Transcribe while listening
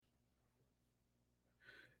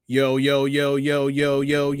Yo, yo, yo, yo, yo,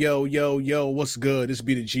 yo, yo, yo, yo, what's good? This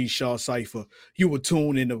be the G Shaw Cypher. You were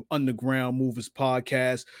tuned in the Underground Movers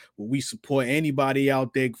podcast where we support anybody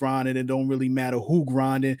out there grinding. It don't really matter who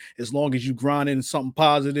grinding, as long as you grinding something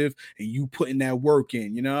positive and you putting that work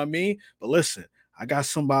in, you know what I mean? But listen, I got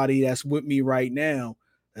somebody that's with me right now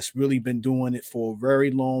that's really been doing it for a very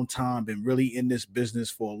long time, been really in this business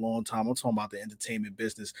for a long time. I'm talking about the entertainment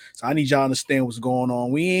business. So I need y'all to understand what's going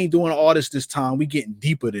on. We ain't doing artists this time. We getting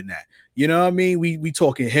deeper than that. You know what I mean? We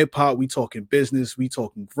talking hip hop, we talking business, we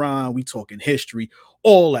talking grind, we talking history,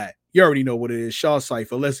 all that. You already know what it is. Shaw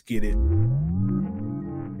Cypher, let's get it.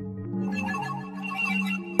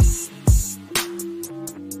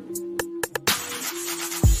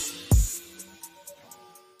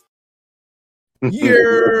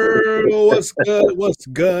 Yeah, what's good? What's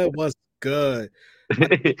good? What's good?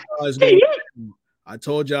 I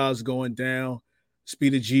told y'all I was going down.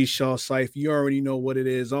 Speed of G Shaw Cypher. You already know what it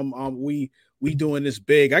is. We doing this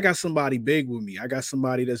big. I got somebody big with me. I got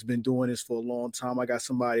somebody that's been doing this for a long time. I got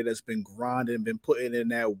somebody that's been grinding, been putting in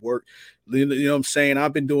that work. You know what I'm saying?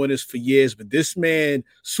 I've been doing this for years, but this man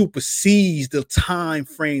supersedes the time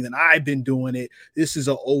frame that I've been doing it. This is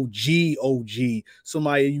an OG,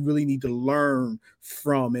 somebody you really need to learn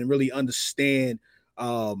from and really understand.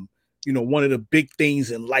 One of the big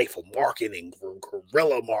things in life of marketing,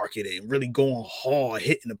 guerrilla marketing, really going hard,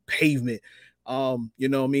 hitting the pavement. You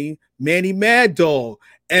know what I mean? Manny Mad Dog,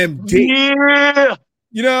 MD. Yeah.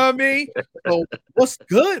 You know what I mean? So what's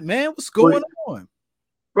good, man? What's going on?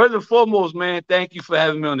 First and foremost, man, thank you for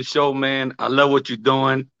having me on the show, man. I love what you're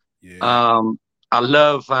doing. Yeah. I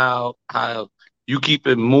love how you keep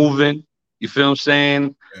it moving. You feel what I'm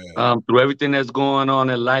saying? Yeah. Through everything that's going on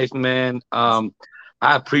in life, man.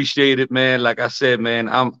 I appreciate it, man. Like I said, man,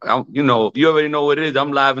 I'm you already know what it is.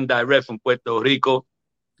 I'm live and direct from Puerto Rico.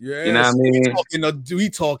 Yes, you know what I mean? we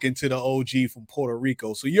talking to the OG from Puerto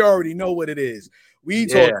Rico, so you already know what it is. We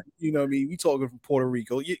Yeah. talk, you know what I mean? We talking from Puerto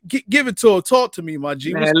Rico. Give it to her. Talk to me, my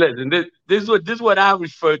G. Man, listen, this is what I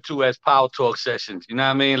refer to as power talk sessions. You know what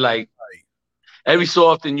I mean? Like every so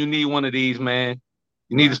often you need one of these, man.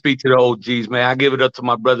 You need to speak to the OGs, man. I give it up to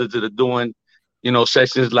my brothers that are doing,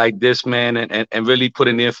 sessions like this, man, and really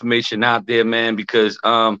putting the information out there, man, because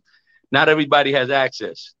not everybody has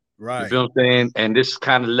access. Right. You feel what I'm saying? And this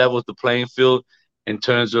kind of levels the playing field in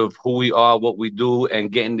terms of who we are, what we do,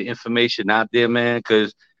 and getting the information out there, man.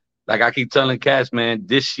 Because like I keep telling Cass, man,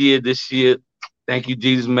 this year, thank you,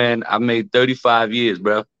 Jesus, man. I made 35 years,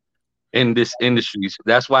 bro, in this industry. So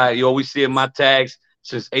that's why you always see my tags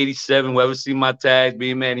since 87. Whoever see my tags,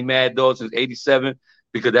 being Manny Mad Dog since 87,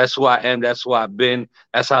 because that's who I am. That's who I've been.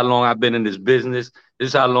 That's how long I've been in this business. This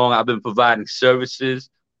is how long I've been providing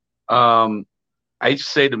services. I used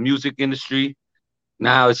to say the music industry.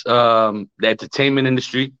 Now it's the entertainment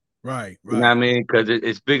industry. Right. You know what I mean? Because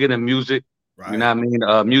it's bigger than music. Right. You know what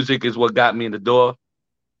I mean? Music is what got me in the door.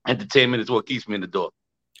 Entertainment is what keeps me in the door.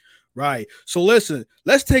 Right. So listen,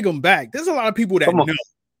 let's take them back. There's a lot of people that know.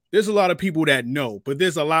 There's a lot of people that know, but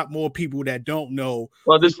there's a lot more people that don't know.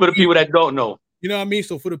 Well, this is for the people that don't know. You know what I mean?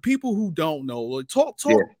 So for the people who don't know, talk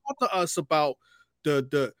to us about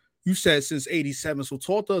the you said since 87. So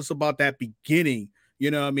talk to us about that beginning.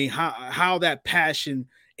 You know what I mean? How that passion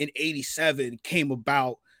in 87 came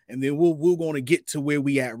about. And then we're going to get to where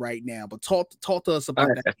we at right now. But talk to us about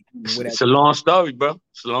that. It's a long story, bro.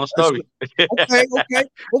 It's a long story. Okay.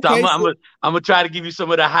 So I'm gonna try to give you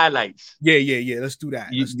some of the highlights. Yeah. Let's do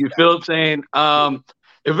that. You feel what I'm saying?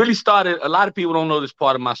 It really started. A lot of people don't know this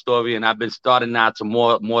part of my story, and I've been starting now to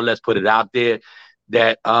more or less put it out there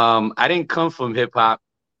that I didn't come from hip hop.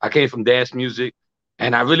 I came from dance music,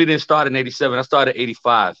 and I really didn't start in 87. I started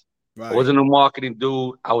 85. Right. I wasn't a marketing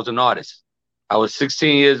dude. I was an artist. I was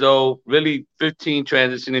 16 years old, really 15,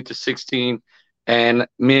 transitioning to 16. And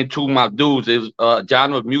me and two of my dudes, it was a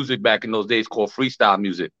genre of music back in those days called freestyle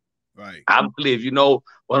music. Right. I believe you know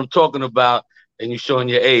what I'm talking about, and you're showing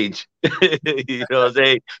your age. You know what I'm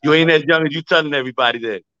saying? You ain't as young as you telling everybody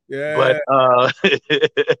that. Yeah. But,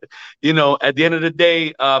 at the end of the day,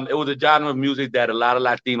 it was a genre of music that a lot of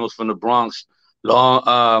Latinos from the Bronx,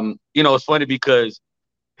 it's funny because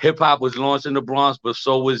hip hop was launched in the Bronx, but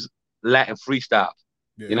so was Latin freestyle.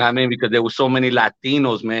 Yeah. You know what I mean? Because there were so many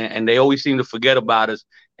Latinos, man, and they always seem to forget about us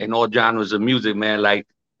in all genres of music, man. Like,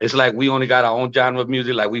 it's like we only got our own genre of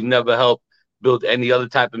music. Like, we've never helped build any other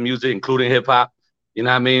type of music, including hip hop. You know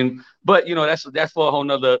what I mean? But, that's for a whole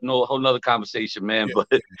nother conversation, man. Yeah,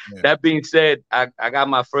 but that being said, I got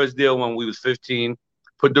my first deal when we was 15,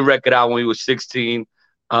 put the record out when we was 16,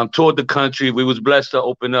 toured the country. We was blessed to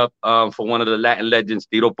open up for one of the Latin legends,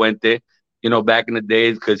 Tito Puente. back in the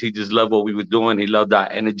days, because he just loved what we were doing. He loved our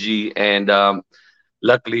energy. And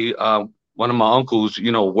luckily, one of my uncles,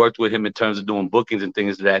 worked with him in terms of doing bookings and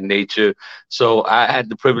things of that nature. So I had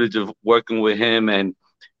the privilege of working with him and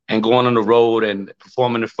going on the road and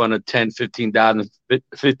performing in front of 10,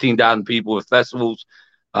 15,000 people at festivals.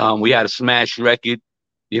 We had a smash record,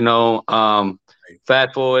 you know.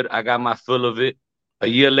 Fast forward, I got my fill of it. A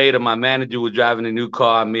year later, my manager was driving a new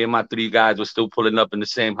car. Me and my three guys were still pulling up in the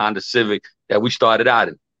same Honda Civic that we started out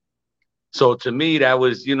in. So to me, that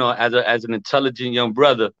was, as an intelligent young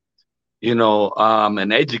brother,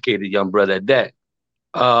 an educated young brother at that,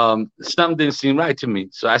 something didn't seem right to me.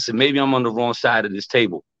 So I said, maybe I'm on the wrong side of this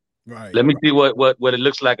table. Right. Let me see what it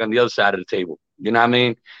looks like on the other side of the table. You know what I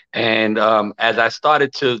mean? And as I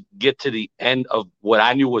started to get to the end of what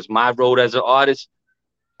I knew was my road as an artist,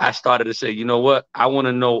 I started to say, you know what? I want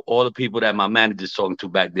to know all the people that my manager's talking to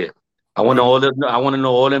back there. I want to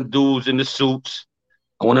know all them dudes in the suits.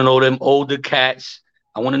 I want to know them older cats.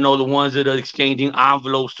 I want to know the ones that are exchanging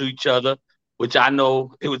envelopes to each other, which I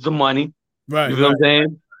know it was the money. Right. You feel what I'm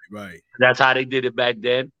saying? Right. That's how they did it back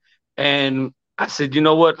then. And I said, you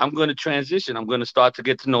know what? I'm going to transition. I'm going to start to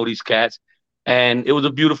get to know these cats. And it was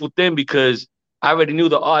a beautiful thing because I already knew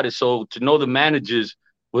the artists. So to know the managers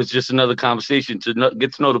was just another conversation.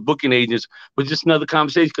 Get to know the booking agents was just another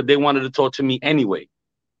conversation because they wanted to talk to me anyway.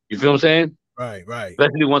 You feel what I'm saying? Right.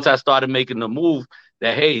 Especially once I started making the move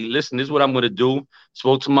that, hey, listen, this is what I'm going to do.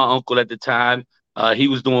 Spoke to my uncle at the time. He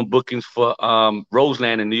was doing bookings for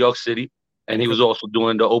Roseland in New York City. And he was also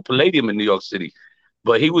doing the Old Palladium in New York City.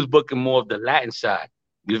 But he was booking more of the Latin side.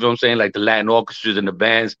 You know what I'm saying? Like the Latin orchestras and the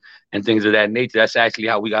bands and things of that nature. That's actually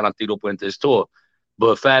how we got on Tito Puente's tour.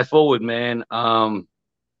 But fast forward, man, I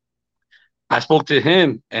spoke to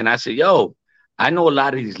him and I said, yo, I know a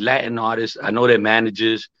lot of these Latin artists. I know their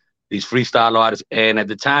managers, these freestyle artists. And at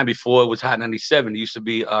the time before it was Hot 97, it used to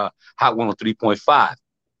be Hot 103.5.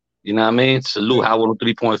 You know what I mean? Salute Hot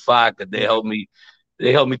 103.5 because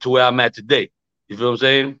they helped me to where I'm at today. You feel what I'm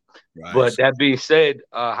saying? Right. But that being said,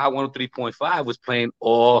 Hot 103.5 was playing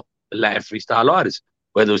all the Latin freestyle artists,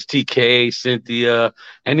 whether it was TK, Cynthia,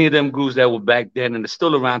 any of them groups that were back then and are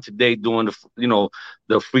still around today doing the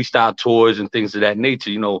freestyle tours and things of that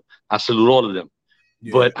nature. I salute all of them.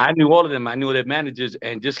 Yeah. But I knew all of them. I knew their managers.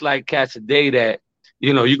 And just like cats today that,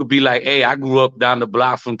 you could be like, hey, I grew up down the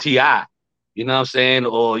block from T.I., you know what I'm saying?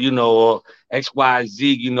 Or, or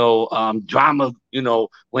XYZ, Drama, we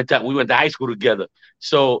went to high school together.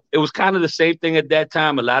 So it was kind of the same thing at that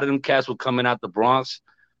time. A lot of them cats were coming out the Bronx.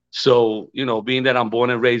 So, being that I'm born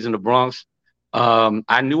and raised in the Bronx,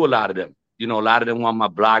 I knew a lot of them. A lot of them on my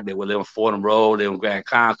block. They were living Fordham Road, they were in Grand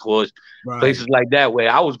Concourse, places like that,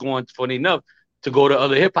 where I was going, funny enough, to go to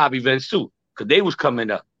other hip hop events too, because they was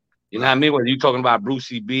coming up. You know what I mean? When you talking about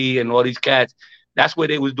Brucey B and all these cats, that's where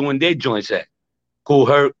they was doing their joints at. Kool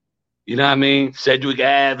Herc, you know what I mean? Sedgwick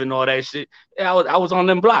Ave and all that shit. Yeah, I was on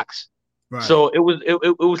them blocks. Right. So it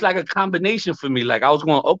was like a combination for me. Like I was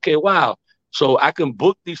going, okay, wow. So I can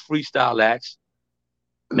book these freestyle acts,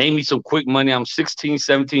 made me some quick money. I'm 16,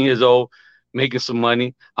 17 years old, making some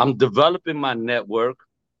money. I'm developing my network.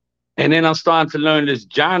 And then I'm starting to learn this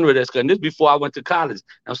genre and this before I went to college.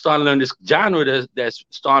 I'm starting to learn this genre that's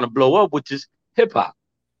starting to blow up, which is hip hop.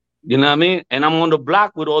 You know what I mean? And I'm on the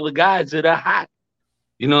block with all the guys that are hot.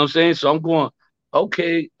 You know what I'm saying? So I'm going,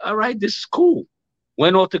 okay, all right, this is cool.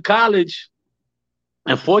 Went off to college.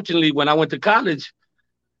 And fortunately, when I went to college,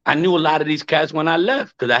 I knew a lot of these cats when I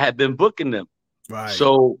left because I had been booking them. Right.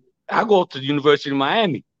 So I go to the University of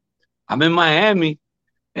Miami. I'm in Miami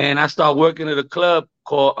and I start working at a club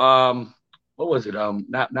called, what was it?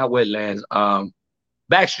 Not Wetlands,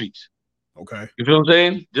 Backstreets. Okay. You feel what I'm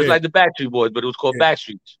saying? Just like the Backstreet Boys, but it was called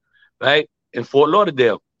Backstreets, right? In Fort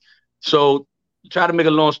Lauderdale. So try to make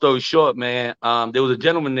a long story short, man. There was a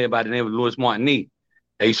gentleman there by the name of Louis Martini.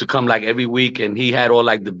 They used to come like every week, and he had all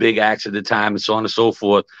like the big acts at the time and so on and so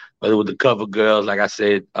forth. Whether it was the Cover Girls, like I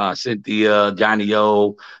said, Cynthia, Johnny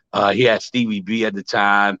O. He had Stevie B at the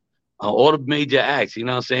time. All the major acts, you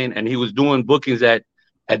know what I'm saying? And he was doing bookings at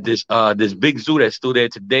this big zoo that's still there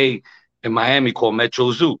today in Miami called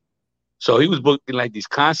Metro Zoo. So he was booking like these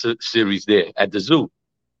concert series there at the zoo.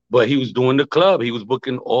 But he was doing the club. He was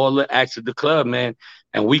booking all the acts at the club, man.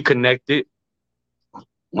 And we connected.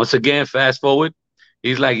 Once again, fast forward.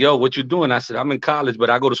 He's like, yo, what you doing? I said, I'm in college, but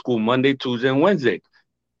I go to school Monday, Tuesday, and Wednesday.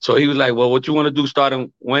 So he was like, well, what you want to do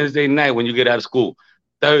starting Wednesday night when you get out of school?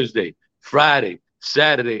 Thursday, Friday,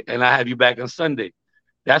 Saturday, and I have you back on Sunday.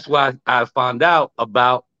 That's why I found out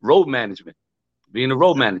about road management, being a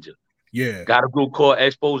road manager. Yeah. Got a group called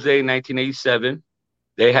Expose in 1987.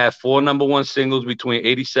 They had 4 number one singles between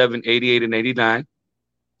 87, 88, and 89.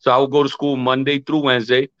 So I would go to school Monday through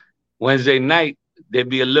Wednesday. Wednesday night, there'd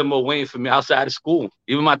be a limo waiting for me outside of school.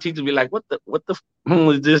 Even my teacher would be like, what the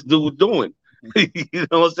is this dude doing? You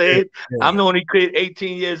know what I'm saying? Yeah. I'm the only kid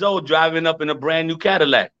 18 years old driving up in a brand new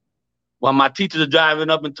Cadillac while my teachers are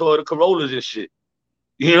driving up in Toyota Corollas and shit.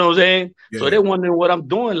 You know what I'm saying? Yeah. So they're wondering what I'm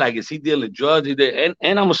doing. Like, is he dealing drugs?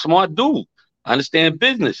 And I'm a smart dude. I understand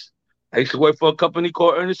business. I used to work for a company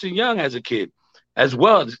called Ernest & Young as a kid, as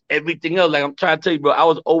well as everything else. Like, I'm trying to tell you, bro, I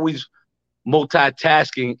was always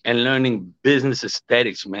multitasking and learning business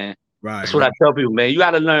aesthetics, man. Right. That's what I tell people, man. You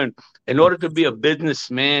got to learn in order to be a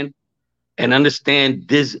businessman and understand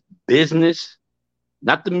this business,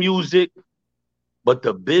 not the music, but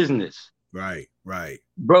the business. Right.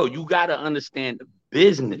 Bro, you got to understand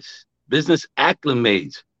business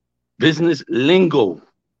acclimates, business lingo.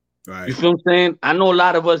 Right. You feel what I'm saying? I know a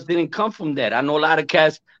lot of us didn't come from that. I know a lot of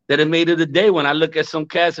cats that have made it today. When I look at some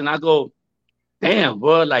cats and I go, damn,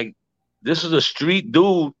 bro, like, this is a street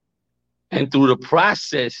dude. And through the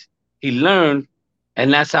process, he learned,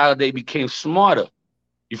 and that's how they became smarter.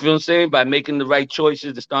 You feel what I'm saying? By making the right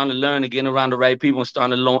choices, to starting to learn and getting around the right people and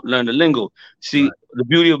starting to learn the lingo. See, right. The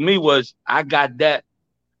beauty of me was I got that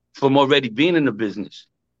from already being in the business.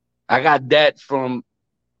 I got that from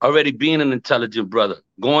already being an intelligent brother,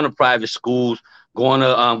 going to private schools, going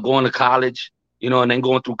to college, you know, and then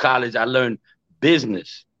going through college, I learned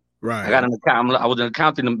business. Right. I was an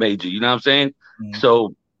accounting major, you know what I'm saying? Mm-hmm.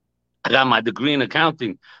 So I got my degree in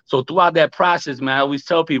accounting. So throughout that process, man, I always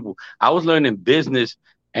tell people I was learning business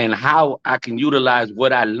and how I can utilize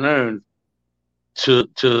what I learned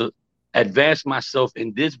to advance myself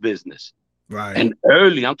in this business. Right. And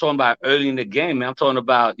early, I'm talking about early in the game, man. I'm talking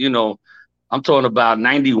about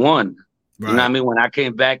 91. Right. You know what I mean? When I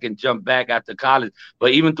came back and jumped back after college.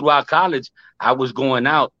 But even throughout college, I was going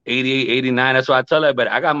out 88, 89. That's why I tell everybody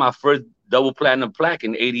I got my first double platinum plaque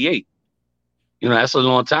in 88. You know, that's a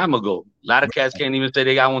long time ago. A lot of cats can't even say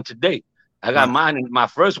they got one today. I got mine, my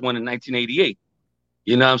first one in 1988.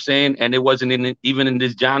 You know what I'm saying? And it wasn't even in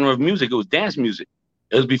this genre of music. It was dance music.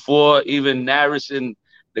 It was before even Naris and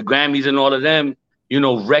the Grammys and all of them, you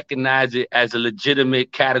know, recognized it as a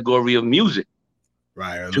legitimate category of music.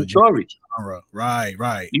 Right. True story. Genre.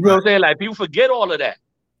 Right. You know what I'm saying? Like, people forget all of that.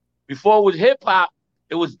 Before it was hip hop,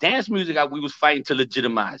 it was dance music that we was fighting to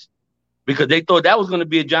legitimize, because they thought that was going to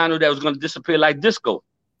be a genre that was going to disappear like disco.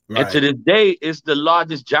 Right. And to this day, it's the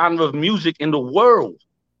largest genre of music in the world.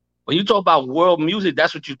 When you talk about world music,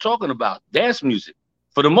 that's what you're talking about. Dance music,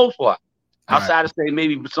 for the most part. Right. Outside of, say,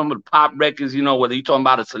 maybe some of the pop records, you know, whether you're talking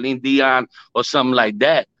about a Celine Dion or something like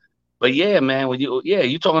that. But yeah, man,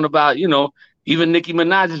 you're talking about, you know, even Nicki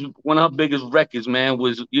Minaj's one of her biggest records, man,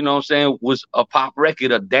 was, you know what I'm saying, was a pop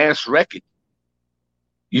record, a dance record.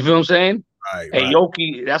 You feel what I'm saying? Right.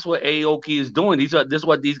 Aoki, that's what Aoki is doing. This is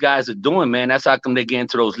what these guys are doing, man. That's how come they get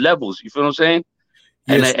into those levels. You feel what I'm saying?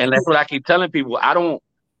 Yes. And that's what I keep telling people. I don't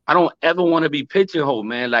ever want to be pigeonholed,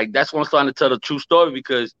 man. Like, that's what I'm starting to tell the true story,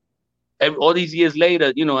 because all these years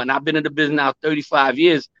later, you know, and I've been in the business now 35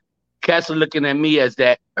 years, cats are looking at me as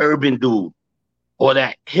that urban dude or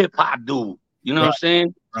that hip hop dude. You know what I'm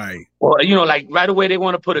saying? Right. Or, you know, like, right away they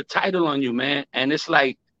want to put a title on you, man. And it's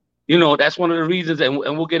like, you know, that's one of the reasons, and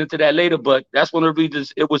we'll get into that later, but that's one of the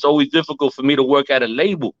reasons it was always difficult for me to work at a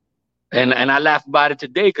label. And I laugh about it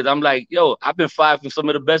today, because I'm like, yo, I've been fired from some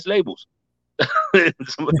of the best labels.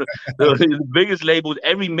 Some of the biggest labels,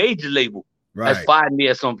 every major label has fired me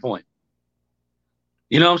at some point.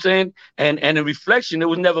 You know what I'm saying? And in reflection, it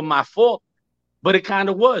was never my fault, but it kind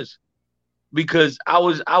of was, because I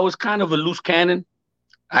was kind of a loose cannon.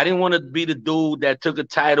 I didn't want to be the dude that took a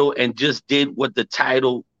title and just did what the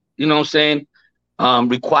title, you know what I'm saying,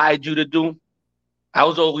 required you to do. I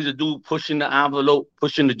was always a dude pushing the envelope,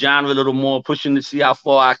 pushing the genre a little more, pushing to see how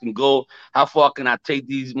far I can go. How far can I take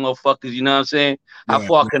these motherfuckers? You know what I'm saying? How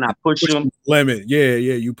far can I push them? Limit. Yeah.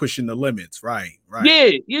 You pushing the limits. Right.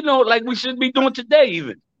 Yeah. You know, like we should be doing today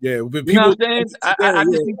even. Yeah. But you know what I'm saying? I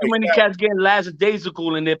just see too many cats getting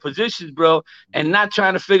lackadaisical in their positions, bro, and not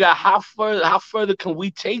trying to figure out how further can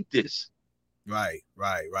we take this? Right.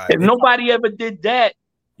 If nobody ever did that,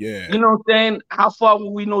 you know what I'm saying? How far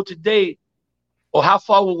will we know today? Or how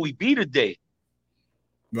far will we be today?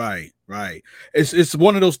 Right. It's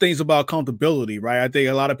one of those things about accountability, right? I think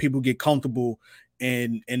a lot of people get comfortable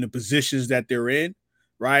in the positions that they're in,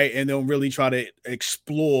 right? And don't really try to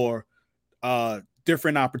explore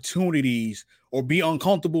different opportunities, or be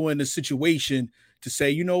uncomfortable in the situation to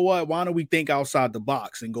say, you know what, why don't we think outside the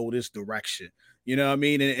box and go this direction? You know what I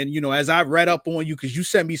mean? And as I read up on you, because you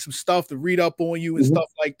sent me some stuff to read up on you and stuff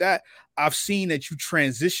like that, I've seen that you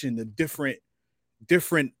transition to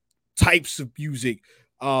different types of music,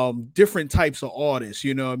 different types of artists.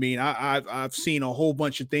 You know what I mean? I've seen a whole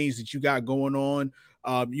bunch of things that you got going on.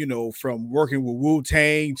 From working with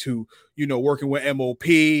Wu-Tang to working with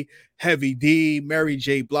MOP, Heavy D, Mary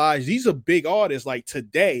J. Blige. These are big artists. Like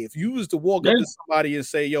today, if you was to walk up to somebody and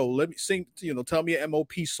say, "Yo, let me sing," tell me an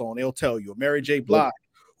MOP song, they'll tell you. Mary J. Blige,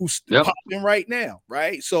 who's popping right now,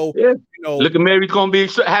 right? So look at Mary's gonna be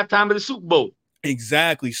halftime of the Super Bowl.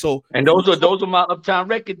 Exactly. So, and those are my Uptown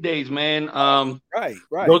Record days, man. Right.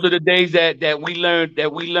 Those are the days that we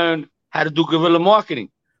learned how to do guerrilla marketing.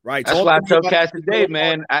 Right. That's why I tell cats today,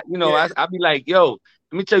 man. I be like, yo,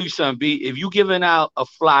 let me tell you something, B. If you giving out a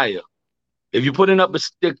flyer, if you're putting up a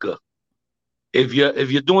sticker, if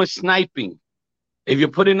you're doing sniping, if you're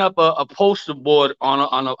putting up a poster board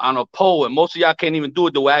on a pole, and most of y'all can't even do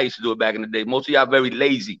it the way I used to do it back in the day. Most of y'all very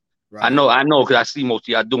lazy. Right. I know, because I see most of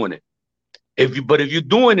y'all doing it. If you're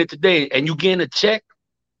doing it today and you getting a check,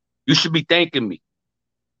 you should be thanking me,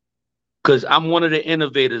 because I'm one of the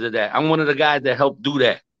innovators of that. I'm one of the guys that helped do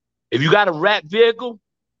that. If you got a rap vehicle,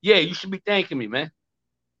 yeah, you should be thanking me, man.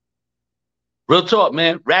 Real talk,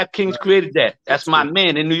 man. Rap Kings created that. That's my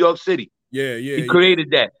man in New York City. Yeah. He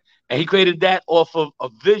created that. And he created that off of a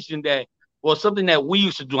vision something that we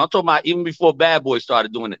used to do. I'm talking about even before Bad Boy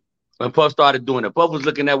started doing it. When Puff started doing it. Puff was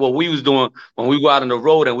looking at what we was doing when we go out on the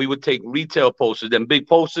road, and we would take retail posters, them big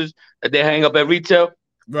posters that they hang up at retail.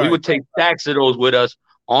 Right. We would take stacks of those with us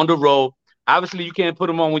on the road. Obviously, you can't put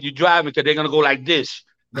them on when you're driving, because they're going to go like this.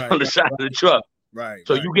 On the side of the truck. Right.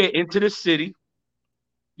 So you get into the city,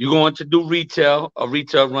 you're going to do a retail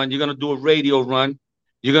run, you're going to do a radio run,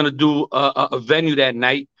 you're going to do a venue that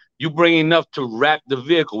night. You bring enough to wrap the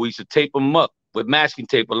vehicle. We used to tape them up with masking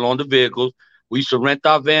tape along the vehicles. We used to rent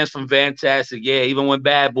our vans from Fantastic. Yeah, even when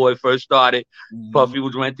Bad Boy first started, Puffy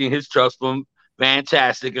was renting his trucks from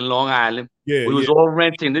Fantastic in Long Island. Yeah, we was all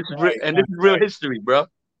renting. This is real history, bro.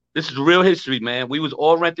 This is real history, man. We was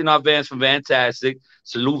all renting our vans from Fantastic.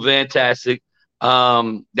 Salute Fantastic.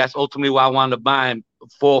 That's ultimately why I wound up buying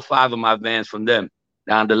 4 or 5 of my vans from them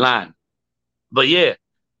down the line. But yeah,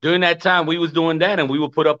 during that time, we was doing that, and we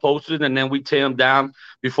would put up posters, and then we tear them down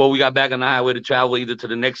before we got back on the highway to travel either to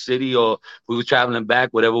the next city, or we were traveling back,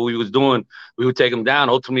 whatever we was doing, we would take them down.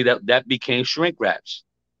 Ultimately, that became shrink wraps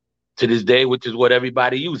to this day, which is what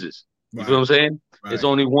everybody uses. You feel what I'm saying? Right. There's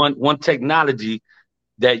only one technology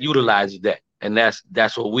that utilizes that, and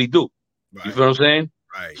that's what we do. Right. You feel what I'm saying?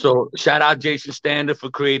 Right. So shout out Jason Stander for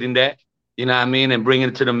creating that, you know what I mean, and bringing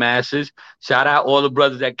it to the masses. Shout out all the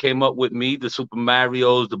brothers that came up with me, the Super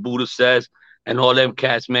Marios, the Buddha Says, and all them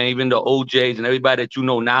cats, man, even the OJs and everybody that you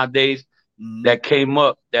know nowadays that came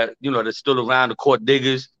up, that, that's still around, the Court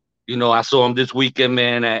Diggers. I saw them this weekend,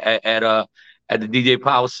 man, at the DJ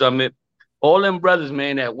Power Summit. All them brothers,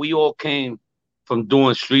 man, that we all came from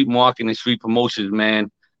doing street marketing and street promotions,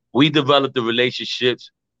 man. We developed the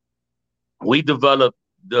relationships. We developed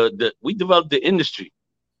the industry.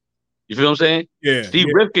 You feel what I'm saying? Yeah. Steve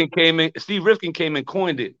Rifkin came and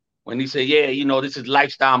coined it when he said, yeah, this is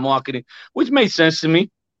lifestyle marketing, which made sense to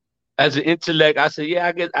me. As an intellect, I said,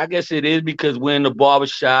 yeah, I guess it is, because we're in the barber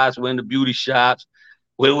shops, we're in the beauty shops,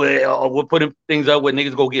 we're putting things up where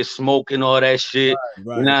niggas go get smoke and all that shit.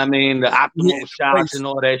 Right. You know what I mean? The optimal shops and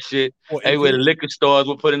all that shit. Everywhere the liquor stores,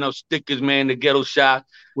 we're putting up stickers, man, the ghetto shops.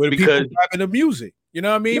 Where the people grabbing the music. You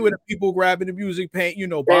know what I mean? Where the people grabbing the music, buying the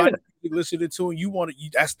music, listening to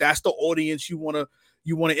it. That's the audience you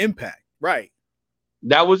wanna impact. Right.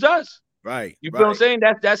 That was us. Right. You feel what I'm saying?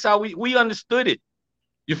 That's how we understood it.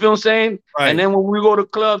 You feel what I'm saying? Right. And then when we go to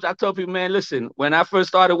clubs, I tell people, man, listen, when I first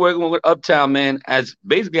started working with Uptown, man,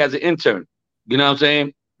 basically as an intern, you know what I'm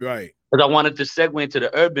saying? Right. Because I wanted to segue into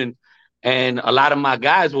the urban, and a lot of my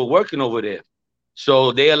guys were working over there.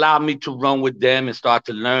 So they allowed me to run with them and start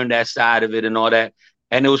to learn that side of it and all that.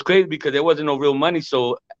 And it was crazy because there wasn't no real money.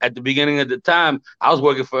 So at the beginning of the time, I was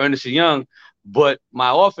working for Ernest & Young, but my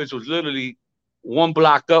office was literally 1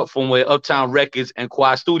 block up from where Uptown Records and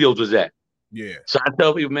Quad Studios was at. Yeah. So I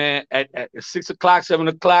tell people, man, at 6 o'clock, 7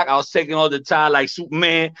 o'clock, I was taking all the tie like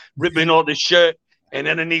Superman, ripping all the shirt, and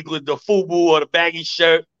underneath was the FUBU or the baggy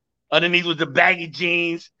shirt. Underneath was the baggy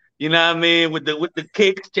jeans, you know what I mean, with the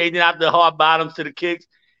kicks, changing out the hard bottoms to the kicks,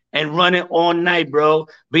 and running all night, bro.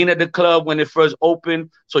 Being at the club when it first opened,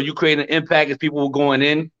 so you create an impact as people were going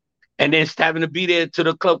in, and then having to be there till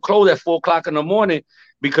the club closed at 4 o'clock in the morning,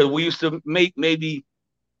 because we used to make maybe,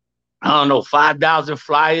 5,000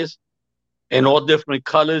 flyers in all different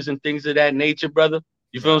colors and things of that nature, brother.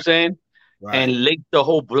 You feel what I'm saying? Right. And link the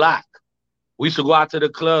whole block we used to go out to the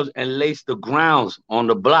clubs and lace the grounds on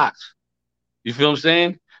the blocks. You feel what I'm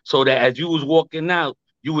saying? So that as you was walking out,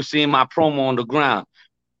 you were seeing my promo on the ground.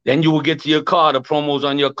 Then you will get to your car, the promo's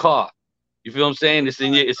on your car. You feel what I'm saying? It's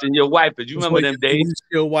in your wipers. You remember them days?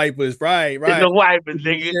 Windshield wipers, right. It's the wipers,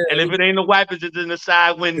 nigga. Yeah. And if it ain't the wipers, it's in the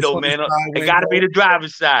side window, man. It gotta be the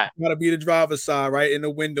driver's side. Gotta be the driver's side, right in the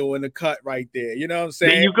window in the cut right there. You know what I'm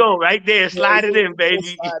saying? There you go, right there. Slide it in,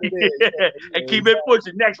 baby. And keep it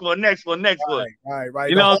pushing. Next one. Right.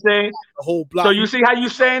 You know what I'm saying? The whole block. So you see how you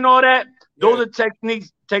saying all that? Those are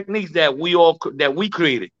techniques that we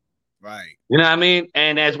created. Right. You know what I mean?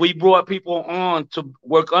 And as we brought people on to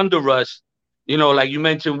work under us, you know, like you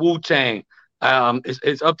mentioned Wu-Tang,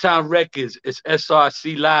 it's Uptown Records, it's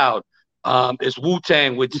SRC Loud, it's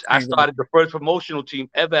Wu-Tang, which I started the first promotional team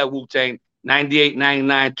ever at Wu-Tang, 98,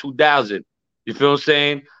 99, 2000. You feel what I'm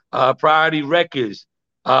saying? Priority Records,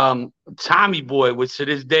 Tommy Boy, which to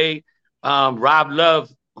this day, Rob Love,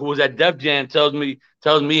 who was at Def Jam, tells me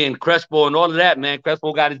and Crespo and all of that, man,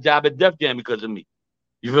 Crespo got his job at Def Jam because of me.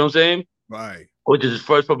 You feel what I'm saying? Right. Which is his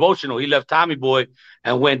first promotional. He left Tommy Boy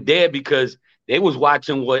and went there because they was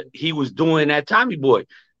watching what he was doing at Tommy Boy,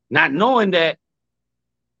 not knowing that.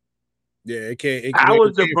 Yeah, I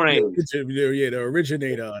was the brain. Yeah, the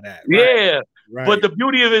originator of that. Right? Yeah. Right. But the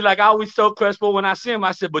beauty of it, like I always tell Crespo when I see him,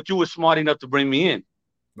 I said, but you were smart enough to bring me in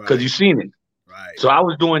because you seen it. Right. So I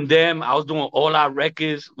was doing them. I was doing All Our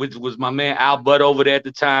Records, which was my man Al Budd over there at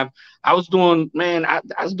the time. I was doing, I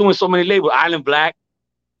was doing so many labels. Island Black.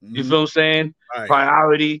 You feel what I'm saying? Right.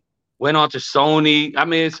 Priority. Went on to Sony. I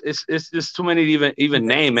mean, it's just too many to even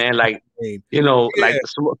name, man. Like, you know, like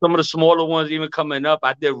some of the smaller ones even coming up.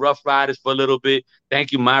 I did Rough Riders for a little bit.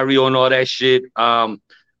 Thank you, Mario, and all that shit.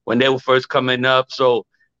 When they were first coming up. So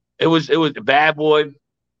it was Bad Boy.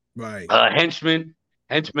 Right. Henchman.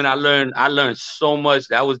 I learned so much.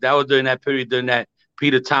 That was during that period, during that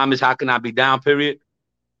Peter Thomas, How Can I Be Down period.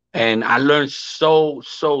 And I learned so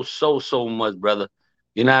much, brother.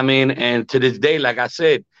 You know what I mean? And to this day, like I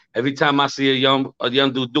said, every time I see a young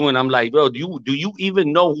dude doing, I'm like, bro, do you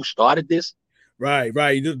even know who started this? Right.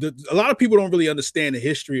 A lot of people don't really understand the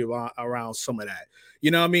history around some of that.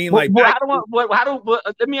 You know what I mean? Like,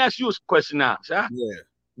 let me ask you a question now. Yeah.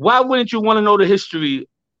 Why wouldn't you want to know the history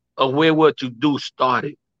of where what you do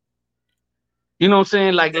started? You know what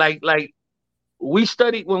I'm saying? Like we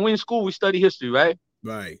study when we're in school, we study history, right?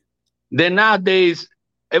 Right. Then nowadays,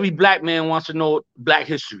 every black man wants to know black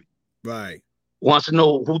history. Right. Wants to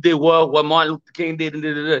know who they were, what Martin Luther King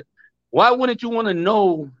did. Why wouldn't you want to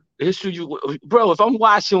know the history? Bro, if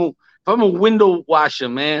I'm a window washer,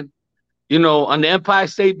 man, you know, on the Empire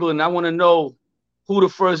State Building, I want to know who the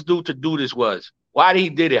first dude to do this was. Why he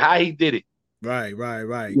did it, how he did it. Right.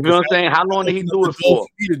 You know what I'm saying? How long did he do it for?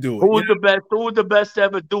 Who was the best? Who was the best to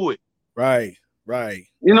ever do it? Right.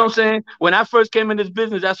 You know what I'm saying? When I first came in this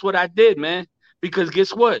business, that's what I did, man. Because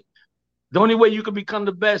guess what? The only way you can become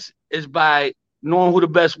the best is by knowing who the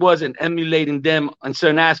best was and emulating them on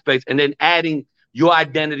certain aspects and then adding your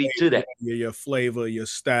identity to that. Your flavor, your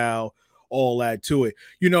style, all that to it.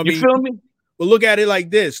 You know what I mean? You feel me? But look at it like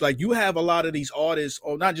this. Like you have a lot of these artists,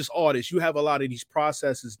 or not just artists, you have a lot of these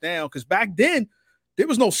processes down. Because back then, there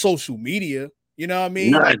was no social media. You know what I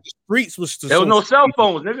mean? None. Like the streets was there was no cell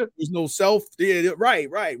phones, nigga. There's no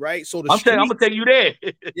right. So I'm gonna take you there.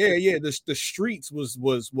 yeah. The streets was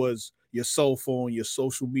your cell phone, your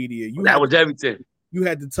social media. That was everything. You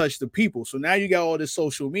had to touch the people. So now you got all this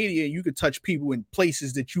social media, and you could touch people in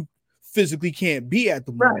places that you physically can't be at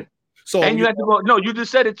the moment. Right. So and you had to go. No, you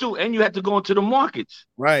just said it too. And you had to go into the markets.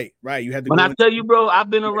 Right. You had to. When I tell you, bro, I've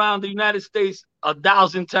been around the United States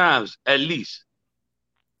 1,000 times at least.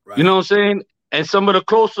 Right. You know what I'm saying? And some of the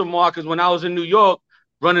closer markets, when I was in New York,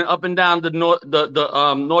 running up and down the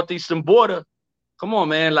northeastern border. Come on,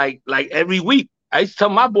 man! Like every week, I used to tell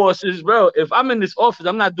my bosses, bro, if I'm in this office,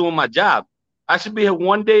 I'm not doing my job. I should be here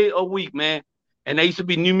one day a week, man. And there used to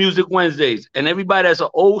be New Music Wednesdays, and everybody that's an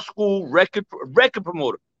old school record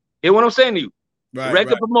promoter. Hear what I'm saying to you?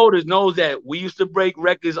 Record promoters knows that we used to break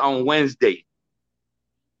records on Wednesday.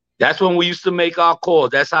 That's when we used to make our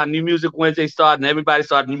calls. That's how New Music Wednesday started, and everybody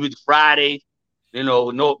started New Music Friday. You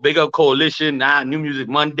know, no Big Up Coalition, now New Music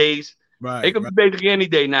Mondays. Right. It could be basically any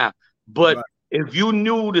day now. But if you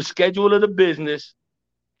knew the schedule of the business,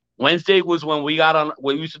 Wednesday was when we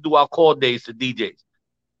used to do our call days to DJs.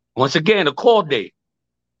 Once again, a call day.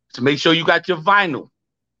 So make sure you got your vinyl.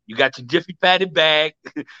 You got your Jiffy padded bag.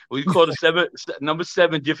 We call the number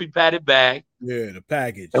 7 Jiffy padded bag. Yeah, the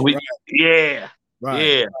package. And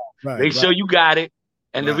Make sure you got it.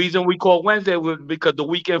 And the reason we call Wednesday was because the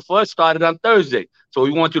weekend for us started on Thursday. So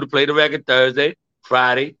we want you to play the record Thursday,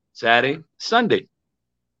 Friday, Saturday, Sunday.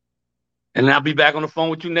 And I'll be back on the phone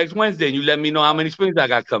with you next Wednesday, and you let me know how many spins I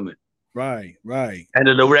got coming. Right. And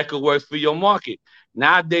then the record works for your market.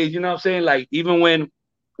 Nowadays, you know what I'm saying? Like, even when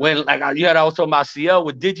like I was talking about CL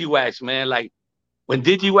with DigiWax, man. Like, when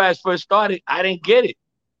DigiWax first started, I didn't get it.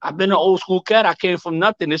 I've been an old school cat. I came from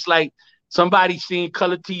nothing. It's like somebody seen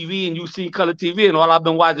color TV and you seen color TV, and all I've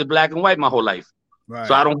been watching is black and white my whole life. Right.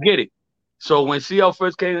 So I don't get it. So when CL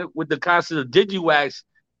first came with the concept of DigiWax,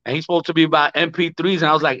 and he's supposed to be about MP3s, and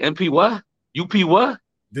I was like, MP what? UP what?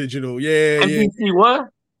 Digital, yeah. MPC what?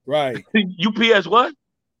 Right. UPS what?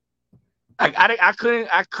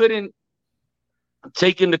 I couldn't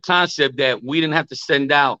take in the concept that we didn't have to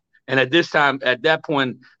send out. And at that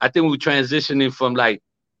point, I think we were transitioning from like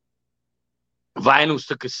vinyls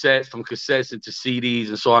to cassettes, from cassettes into CDs,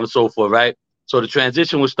 and so on and so forth, right? So the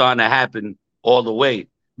transition was starting to happen all the way.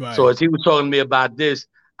 Right. So as he was talking to me about this,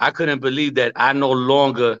 I couldn't believe that I no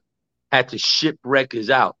longer had to ship records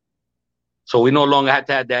out. So we no longer had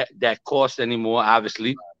to have that cost anymore,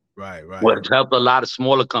 obviously. Right. Which helped a lot of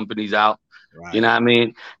smaller companies out. Right. You know what I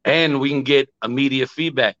mean? And we can get immediate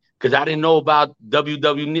feedback. Because I didn't know about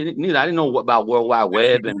WW neither. I didn't know about World Wide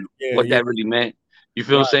Web and what that really meant. You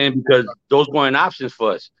feel what I'm saying? Because those weren't options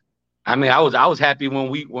for us. I mean, I was happy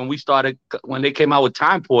when they came out with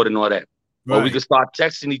Time Port and all that. Right. Or we could start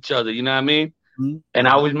texting each other, you know what I mean? Mm-hmm. And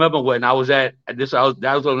I always remember when I was that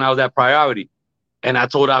was when I was at Priority. And I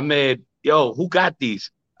told Ahmed, yo, who got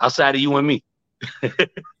these outside of you and me?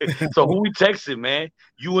 So who we texting, man?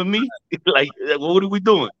 You and me? Like, what are we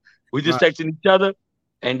doing? We just texting each other.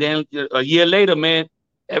 And then a year later, man,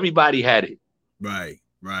 everybody had it. Right.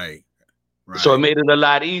 So it made it a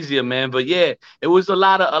lot easier, man. But yeah, it was a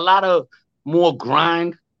lot of more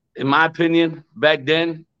grind, in my opinion, back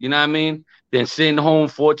then. You know what I mean? Than sitting home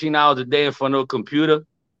 14 hours a day in front of a computer.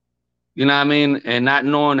 You know what I mean? And not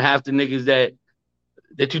knowing half the niggas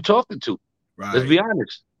that you're talking to. Right. Let's be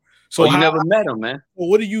honest. So you never met them, man. Well,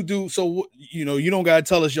 what do you do? So, you know, you don't got to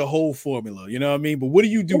tell us your whole formula, you know what I mean? But what do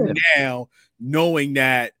you do now knowing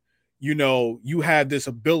that, you know, you have this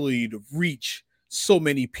ability to reach so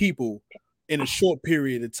many people in a short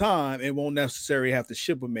period of time and won't necessarily have to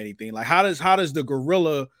ship them anything? Like, how does the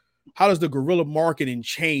guerrilla marketing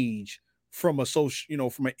change from a social, you know,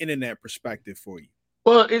 from an internet perspective for you?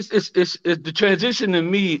 Well, it's the transition to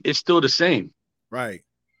me is still the same. Right.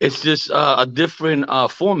 It's just a different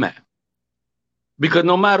format, because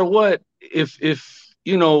no matter what, if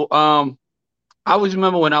you know, I always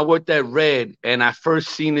remember when I worked at Red and I first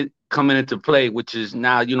seen it coming into play, which is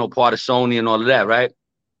now, you know, part of Sony and all of that, right?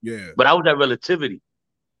 Yeah. But I was at Relativity,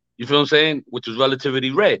 you feel what I'm saying? Which was Relativity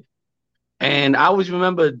Red. And I always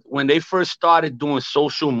remember when they first started doing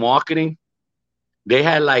social marketing, they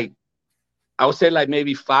had like, I would say like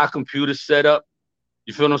maybe 5 computers set up.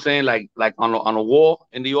 You feel what I'm saying? Like on a wall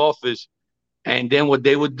in the office. And then what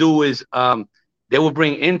they would do is they would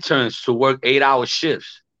bring interns to work 8-hour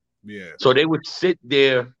shifts. Yeah. So they would sit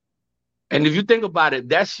there. And if you think about it,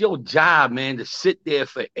 that's your job, man, to sit there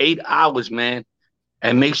for 8 hours, man,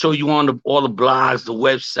 and make sure you on all the blogs, the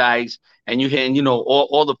websites, and you hitting, you know,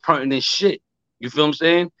 all the pertinent shit. You feel what I'm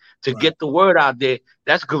saying? To get the word out there.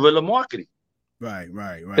 That's guerrilla marketing. Right.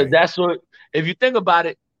 Because that's what, if you think about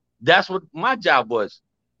it, that's what my job was.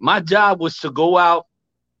 My job was to go out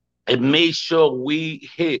and make sure we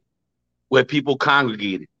hit where people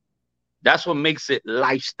congregated. That's what makes it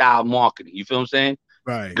lifestyle marketing. You feel what I'm saying?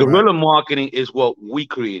 Right. Guerrilla marketing is what we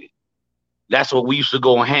created. That's what we used to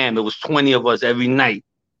go ham. It was 20 of us every night.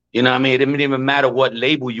 You know what I mean? It didn't even matter what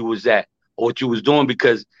label you was at or what you was doing,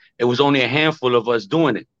 because it was only a handful of us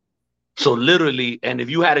doing it. So literally, and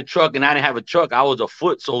if you had a truck and I didn't have a truck, I was a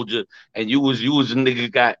foot soldier, and you was a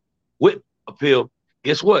nigga got whip appeal.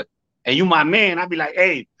 Guess what? And you my man, I'd be like,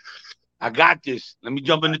 hey, I got this. Let me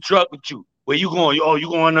jump in the truck with you. Where you going? Oh, you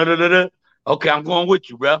going? Okay, I'm going with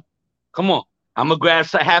you, bro. Come on. I'm going to grab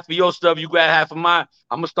half of your stuff. You grab half of mine.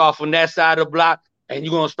 I'm going to start from that side of the block, and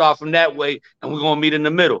you're going to start from that way, and we're going to meet in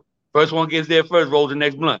the middle. First one gets there first, rolls the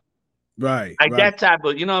next blunt. Right. Like that type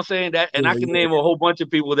of, you know what I'm saying? That, and I can name a whole bunch of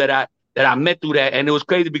people that I met through that, and it was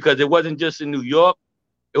crazy because it wasn't just in New York.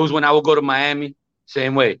 It was when I would go to Miami,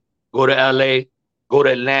 same way. Go to LA, go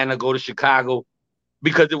to Atlanta, go to Chicago,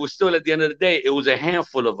 because it was still, at the end of the day, it was a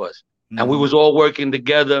handful of us. Mm-hmm. And we was all working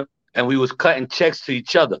together, and we was cutting checks to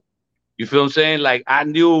each other. You feel what I'm saying? Like, I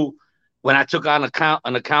knew when I took on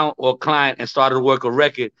an account or client and started to work a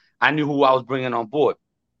record, I knew who I was bringing on board.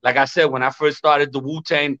 Like I said, when I first started the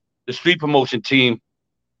Wu-Tang, the street promotion team,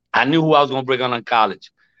 I knew who I was going to bring on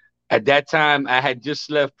college. At that time, I had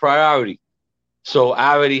just left Priority. So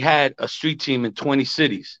I already had a street team in 20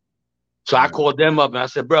 cities. So I called them up and I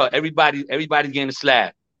said, bro, everybody's getting a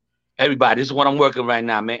slab. Everybody, this is what I'm working right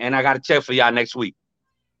now, man. And I got a check for y'all next week.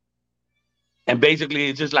 And basically,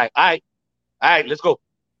 it's just like, all right, let's go.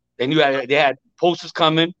 They knew they had posters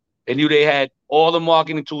coming. They knew they had all the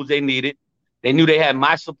marketing tools they needed. They knew they had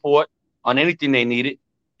my support on anything they needed.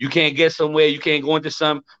 You can't get somewhere. You can't go into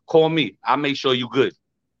some. Call me. I'll make sure you good.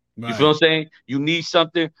 Right. You feel what I'm saying? You need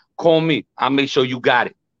something? Call me. I'll make sure you got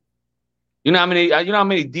it. You know how many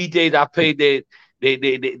DJs I paid their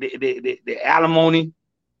alimony,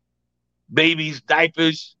 babies,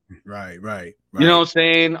 diapers. Right. You know what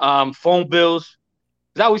I'm saying? Phone bills.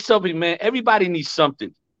 I always tell people, man, everybody needs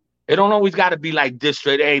something. It don't always got to be like this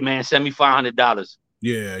straight. Hey, man, send me $500.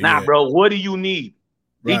 Yeah. Bro, what do you need?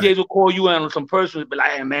 Right. DJs will call you on some person, be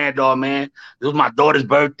like, hey, man, this was my daughter's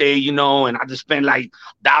birthday, and I just spent like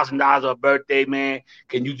 $1,000 on her birthday, man.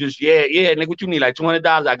 Can you just, nigga, what you need? Like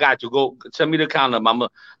 $200? I got you. Go send me the account number. I'm going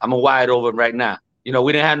to wire it over right now. We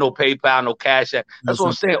didn't have no PayPal, no Cash App. That's what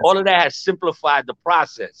I'm saying. All of that has simplified the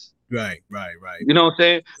process. Right. You know what I'm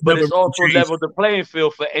saying? But it's also leveled the playing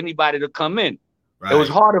field for anybody to come in. Right. It was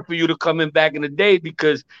harder for you to come in back in the day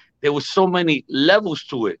because there was so many levels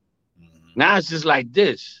to it. Now it's just like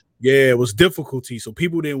this. Yeah, it was difficulty. So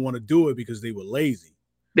people didn't want to do it because they were lazy.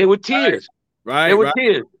 They were tears. Right. They were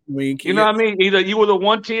tears. I mean, you know what I mean? Either you were the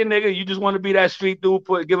one tier nigga, you just want to be that street dude,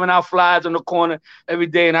 giving out flyers on the corner every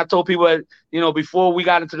day. And I told people, before we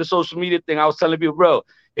got into the social media thing, I was telling people, bro,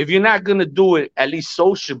 if you're not going to do it, at least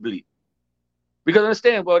sociably. Because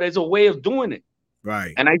understand, bro, there's a way of doing it.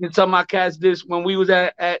 Right. And I can tell my cats this when we was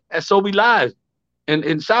at Sobe Live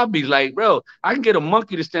in South Beach, like, bro, I can get a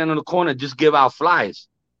monkey to stand on the corner and just give out flyers.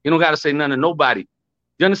 You don't got to say nothing to nobody.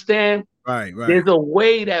 You understand? Right. There's a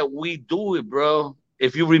way that we do it, bro.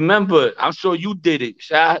 If you remember, I'm sure you did it,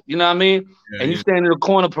 Shy. You know what I mean? Yeah, and you stand in the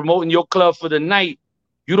corner promoting your club for the night.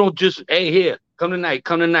 You don't just, hey, here, come tonight.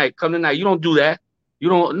 You don't do that. You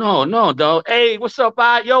don't, no, dog. Hey, what's up,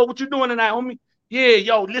 yo, what you doing tonight, homie? Yeah,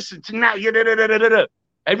 yo, listen, tonight,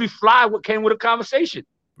 every fly came with a conversation.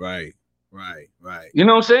 Right. You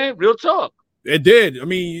know what I'm saying? Real talk. It did. I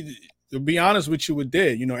mean, to be honest with you, it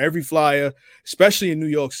did. Every flyer, especially in New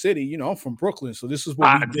York City, I'm from Brooklyn, so this is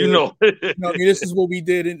what we did. This is what we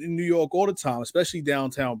did in New York all the time, especially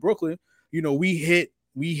downtown Brooklyn. We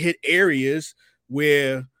hit areas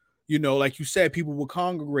where, like you said, people would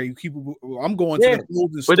congregate. I'm going to the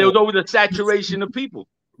clothing store. But there was always a saturation of people.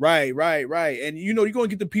 Right. And you're going to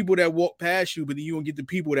get the people that walk past you, but then you're going to get the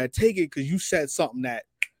people that take it because you said something that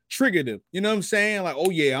triggered them. You know what I'm saying? Like, oh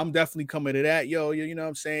yeah, I'm definitely coming to that. Yo, you know what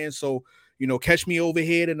I'm saying? So, catch me over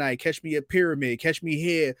here tonight, catch me at Pyramid, catch me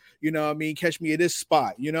here, you know what I mean? Catch me at this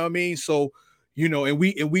spot, you know what I mean? So, and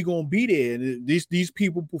we gonna be there. And these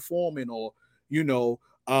people performing or,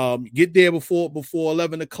 get there before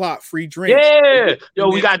 11 o'clock, free drinks. Yeah. Yo,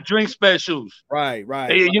 we got drink specials. Right.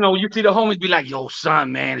 Hey, you see the homies be like, yo,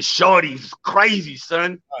 son, man, the shorty's crazy,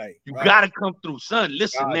 son. Right. You gotta come through, son.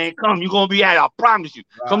 Listen, man, come. You're gonna be at it, I promise you.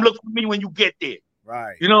 Right. Come look for me when you get there.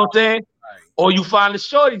 Right. You know what I'm saying? Right. Or you find the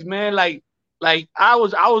shorties, man. Like I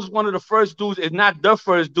was one of the first dudes, if not the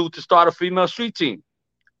first dude, to start a female street team.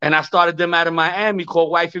 And I started them out of Miami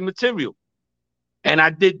called Wifey Material. And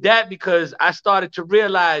I did that because I started to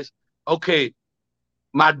realize, okay,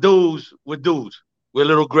 my dudes were dudes. We're a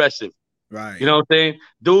little aggressive. Right. You know what I'm saying?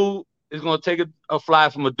 Dude is going to take a fly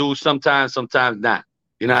from a dude sometimes not.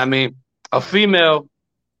 You know what I mean? A female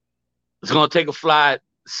is going to take a fly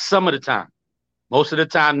some of the time. Most of the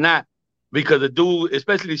time not. Because a dude,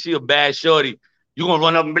 especially if she a bad shorty, you're going to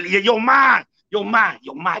run up and be like, yo, mine. You got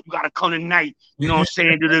to come tonight. You know what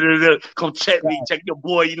I'm saying? Come check me, check your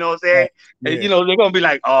boy, you know what I'm saying? Yeah. And, they're going to be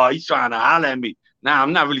like, oh, he's trying to holler at me. Nah,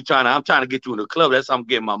 I'm not really I'm trying to get you in the club. That's how I'm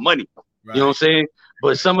getting my money. Right. You know what I'm saying?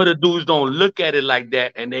 But some of the dudes don't look at it like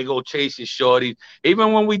that, and they go chasing shorties.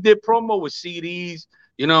 Even when we did promo with CDs,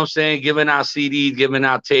 you know what I'm saying? Giving out CDs, giving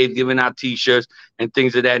out tapes, giving out T-shirts, and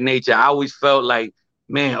things of that nature. I always felt like,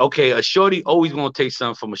 man, okay, a shorty always going to take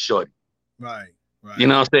something from a shorty. Right. You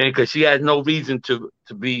know what I'm saying? Because she has no reason to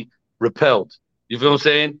be repelled. You feel what I'm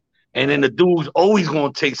saying? And then the dude's always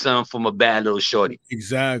going to take something from a bad little shorty.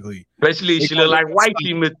 Exactly. Especially if she look like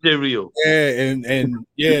wifey material. Yeah, and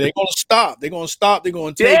they're going to stop. They're going to stop. They're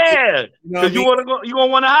going to take it. Because you're going to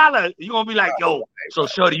want to holler. You're going to be like, yo, so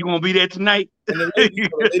shorty, you going to be there tonight? And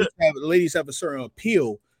the ladies have a certain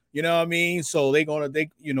appeal. You know what I mean? So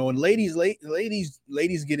and ladies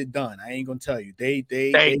get it done. I ain't gonna tell you. They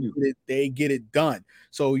get it done.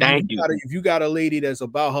 So if you got a lady that's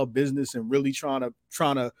about her business and really trying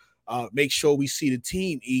to make sure we see the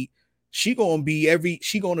team eat, she gonna be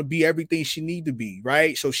everything she need to be,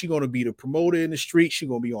 right? So she gonna be the promoter in the street. She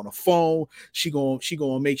gonna be on the phone. She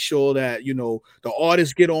gonna make sure that the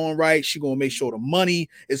artists get on right. She gonna make sure the money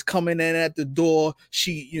is coming in at the door.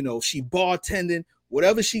 She bartending,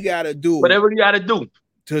 whatever she gotta do. Whatever you gotta do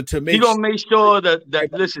to make. She gonna make sure that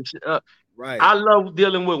listen. Right. I love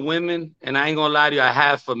dealing with women, and I ain't gonna lie to you. I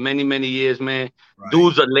have for many, many years, man. Right.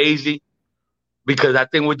 Dudes are lazy because I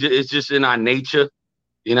think it's just in our nature.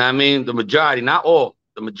 You know what I mean? The majority, not all,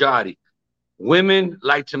 the majority. Women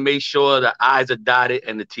like to make sure the I's are dotted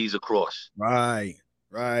and the T's are crossed. Right.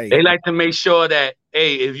 They like to make sure that,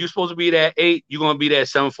 hey, if you're supposed to be there at 8, you're going to be there at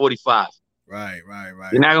 7:45. Right.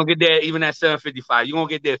 You're not going to get there even at 7:55. You're going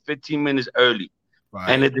to get there 15 minutes early.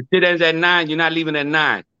 Right. And if the shit ends at 9, you're not leaving at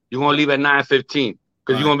 9. You're going to leave at 9:15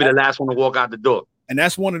 because you're going to be the last one to walk out the door. And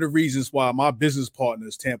that's one of the reasons why my business partner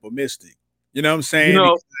is Tampa Mystic. You know what I'm saying?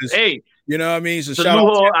 Because, hey. You know what I mean? So shout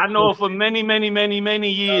out I know her for many, many, many, many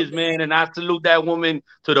years, man, and I salute that woman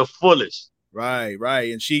to the fullest. Right.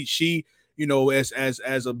 And she,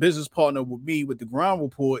 as a business partner with me with the Grind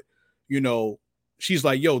Report, she's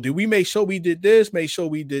like, yo, did we make sure we did this? Make sure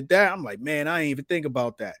we did that? I'm like, man, I ain't even think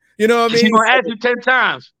about that. You know what I mean? She's gonna ask you 10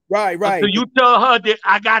 times. Right. So you tell her that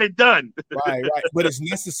I got it done. Right. But it's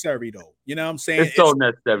necessary though. You know what I'm saying? It's so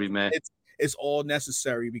necessary, man. It's all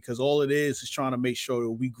necessary because all it is trying to make sure that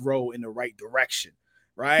we grow in the right direction,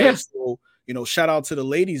 right? Yeah. So, shout out to the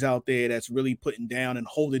ladies out there that's really putting down and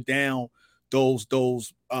holding down those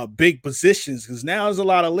big positions, because now there's a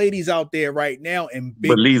lot of ladies out there right now and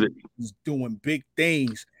doing big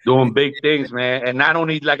things. Doing big things, man. And not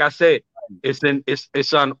only, like I said,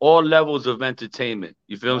 it's on all levels of entertainment.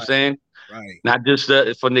 You feel what I'm saying? Right. Not just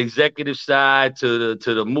from the executive side to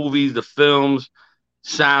the movies, the films,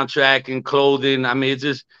 soundtrack and clothing. I mean, it's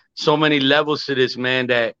just so many levels to this, man,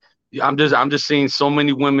 that I'm just seeing so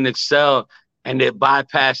many women excel and they're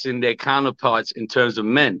bypassing their counterparts in terms of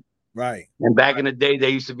men. Right. And back in the day, they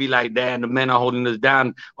used to be like, damn, the men are holding us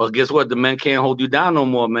down. Well, guess what? The men can't hold you down no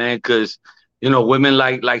more, man, because women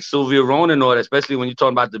like Sylvia Ronan or especially when you're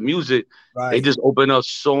talking about the music, they just open up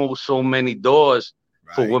so many doors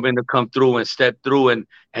for women to come through and step through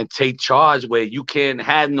and take charge where you can't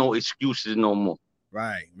have no excuses no more.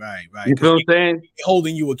 Right. You feel what I'm saying?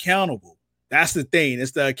 Holding you accountable. That's the thing.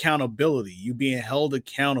 It's the accountability. You being held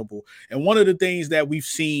accountable. And one of the things that we've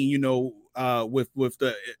seen, with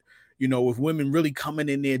women really coming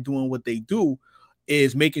in there doing what they do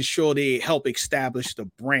is making sure they help establish the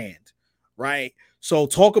brand, right? So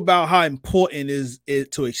talk about how important is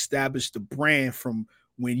it to establish the brand from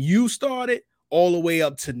when you started all the way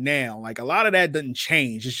up to now. Like a lot of that doesn't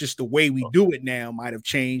change. It's just the way we do it now might have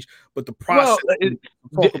changed, but the process.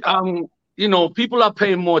 People are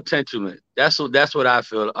paying more attention to it. That's what I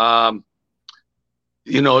feel.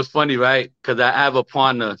 It's funny, right? Because I have a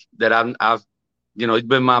partner that I've he's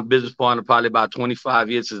been my business partner probably about 25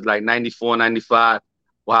 years, since like 94, 95.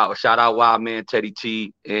 Wow, shout out Wild Man Teddy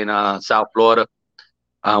T in South Florida.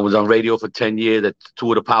 Was on radio for 10 years at 2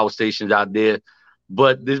 of the power stations out there.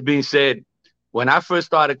 But this being said, when I first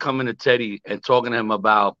started coming to Teddy and talking to him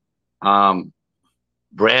about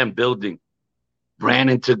brand building, brand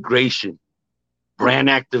integration, brand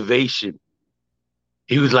activation,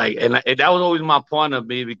 he was like, and that was always my partner,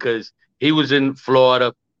 me, because he was in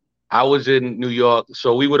Florida, I was in New York,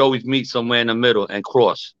 so we would always meet somewhere in the middle and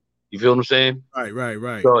cross. You feel what I'm saying?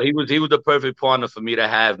 Right. So he was the perfect partner for me to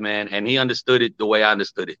have, man, and he understood it the way I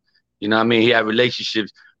understood it. You know what I mean? He had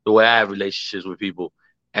relationships the way I have relationships with people,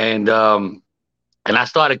 and I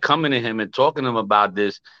started coming to him and talking to him about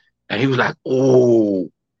this, and he was like, "Oh,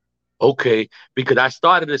 okay," because I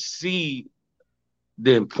started to see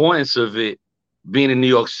the importance of it being in New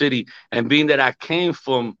York City, and being that I came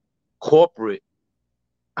from corporate,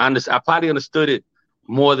 I probably understood it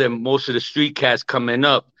more than most of the street cats coming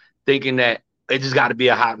up, thinking that it just got to be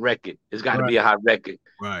a hot record. It's got to be a hot record.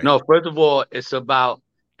 Right. No, first of all, it's about,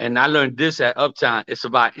 and I learned this at Uptown, it's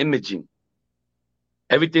about imaging.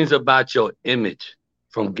 Everything's about your image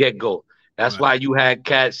from get-go. That's why you had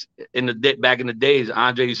cats back in the days.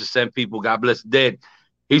 Andre used to send people, God bless the dead.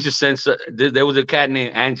 He used to send, there was a cat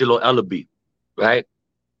named Angelo Ellaby, right?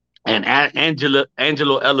 And Angelo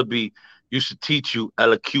Ellaby used to teach you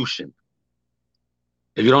elocution.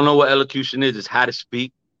 If you don't know what elocution is, it's how to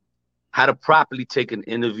speak, how to properly take an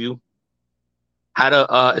interview, how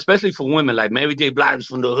to, especially for women, like Mary J. Blige was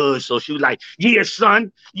from the hood, so she was like, yeah,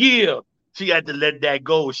 son, yeah. She had to let that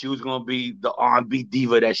go. She was going to be the R&B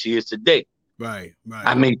diva that she is today. Right.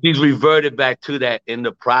 I mean, she's reverted back to that in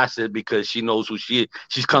the process because she knows who she is.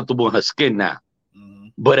 She's comfortable in her skin now.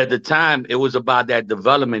 Mm-hmm. But at the time, it was about that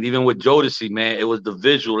development. Even with Jodeci, man, it was the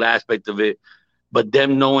visual aspect of it. But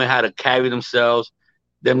them knowing how to carry themselves,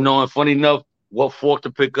 them knowing, funny enough, what fork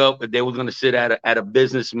to pick up if they was gonna sit at a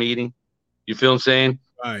business meeting. You feel what I'm saying?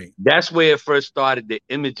 Right. That's where it first started, the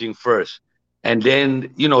imaging first. And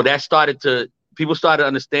then, that started to people started to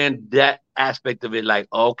understand that aspect of it, like,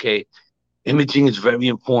 okay, imaging is very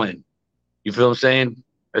important. You feel what I'm saying?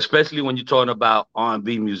 Especially when you're talking about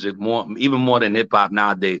R&B music, even more than hip hop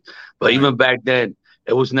nowadays. But Right. even back then,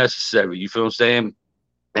 it was necessary. You feel what I'm saying?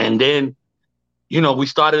 And then, we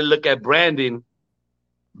started to look at branding,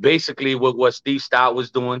 basically with what Steve Stout was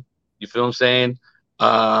doing. You feel what I'm saying?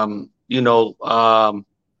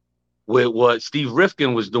 With what Steve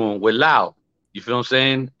Rifkin was doing with Loud. You feel what I'm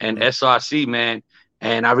saying? And SRC, man.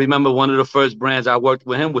 And I remember one of the first brands I worked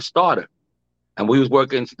with him was Starter. And we was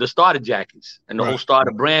working the Starter jackets and the whole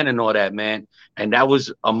Starter brand and all that, man. And that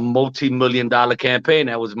was a multi-million-dollar campaign.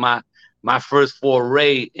 That was my first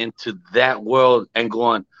foray into that world and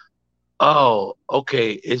going, oh,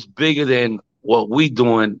 okay, it's bigger than what we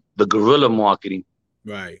doing, the guerrilla marketing.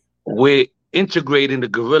 Right. We're integrating the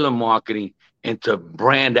guerrilla marketing into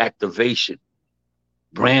brand activation,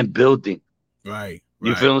 brand building. Right.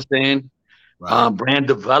 You feel what I'm saying? Right. Brand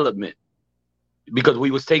development. Because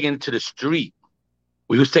we was taking it to the street.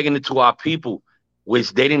 We was taking it to our people,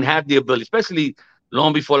 which they didn't have the ability, especially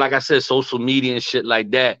long before, like I said, social media and shit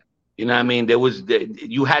like that. You know what I mean?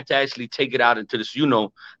 You had to actually take it out into the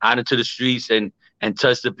streets and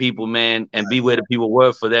touch the people, man, and be where the people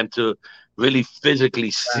were for them to really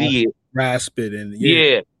physically see it. Grasp it. And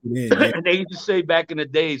yeah. And they used to say back in the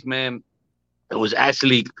days, man, it was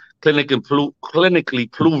actually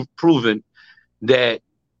clinically proven that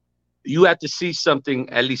you have to see something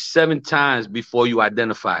at least 7 times before you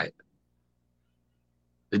identify it.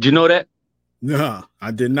 Did you know that? No, I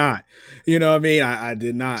did not. You know what I mean? I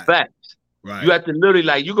did not. Facts. Right. You have to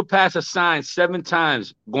literally, you could pass a sign 7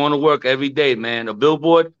 times going to work every day, man, a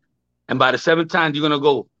billboard, and by the 7th time, you're going to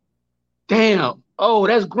go, damn, oh,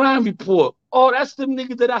 that's Grime Report. Oh, that's the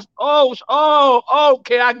nigga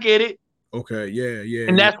okay, I get it. Okay, yeah.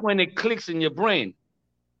 And that's when it clicks in your brain.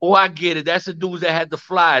 Oh, I get it. That's the dudes that had the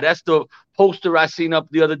flyer. That's the poster I seen up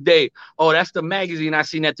the other day. Oh, that's the magazine I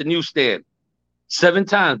seen at the newsstand. 7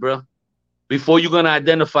 times, bro. Before you're going to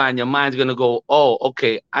identify and your mind's going to go, oh,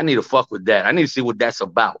 okay, I need to fuck with that. I need to see what that's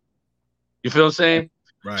about. You feel what I'm saying?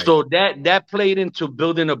 Right. So that played into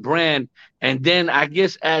building a brand. And then I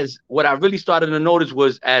guess as what I really started to notice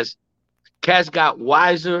was as cats got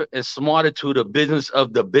wiser and smarter to the business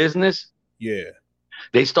of the business,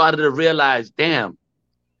 they started to realize, damn,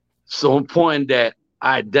 so important that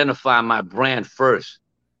I identify my brand first,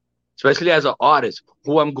 especially as an artist,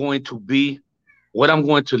 who I'm going to be, what I'm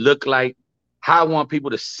going to look like, how I want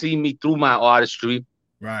people to see me through my artistry.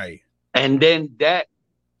 Right. And then that,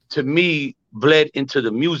 to me, bled into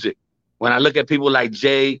the music. When I look at people like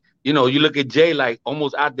Jay, you look at Jay like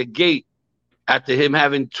almost out the gate, after him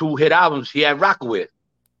having 2 hit albums, he had Rockaway.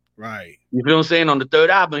 Right. You feel what I'm saying? On the 3rd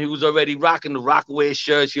album, he was already rocking the Rockaway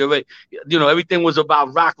shirts. He already, everything was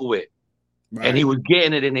about Rockaway. Right. And he was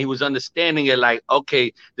getting it and he was understanding it like,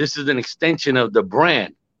 okay, this is an extension of the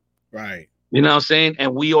brand. Right. You know what I'm saying?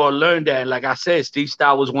 And we all learned that. Like I said, Steve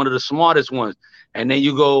Stout was one of the smartest ones. And then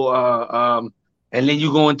you go,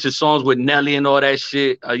 into songs with Nelly and all that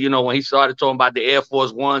shit. When he started talking about the Air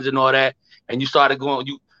Force Ones and all that, and you started going,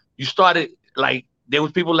 you started like there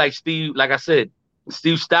was people like Steve, like I said,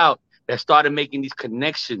 Steve Stout that started making these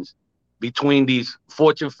connections between these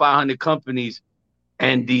Fortune 500 companies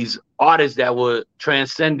and these artists that were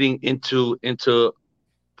transcending into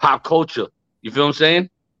pop culture. You feel what I'm saying?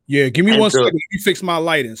 Yeah, give me 1 second. Let me fix my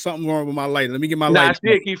lighting. Something wrong with my lighting. Let me get my lighting. I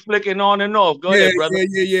see it keep flicking on and off. Go ahead, brother.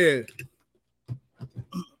 Yeah.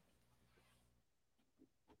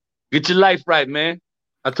 Get your life right, man.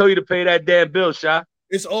 I told you to pay that damn bill, Sha.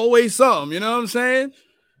 It's always something, you know what I'm saying?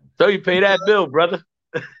 So you pay that bill, brother.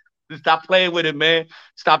 Stop playing with it, man.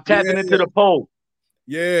 Stop tapping into the pole.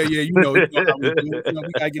 Yeah, you know how we do.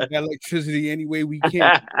 We gotta get that electricity any way we can. You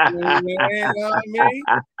know what I mean?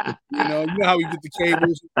 You know how we get the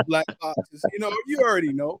cables, the black boxes. You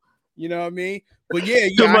already know. You know what I mean? But yeah,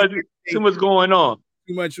 too much going on.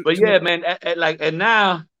 Too much. But yeah, man. And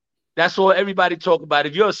now that's all everybody talk about.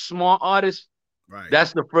 If you're a smart artist, right,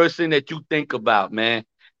 that's the first thing that you think about, man.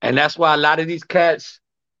 And that's why a lot of these cats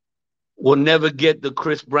will never get the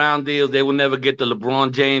Chris Brown deals. They will never get the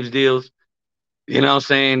LeBron James deals. You know what I'm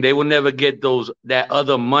saying? They will never get that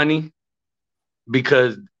other money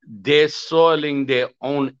because they're soiling their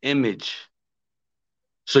own image.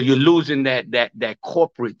 So you're losing that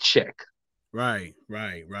corporate check. Right.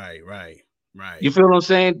 Right. You feel what I'm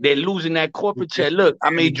saying? They're losing that corporate check. Look, I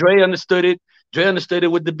mean, Dre understood it. Dre understood it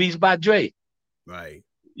with the Beats by Dre. Right.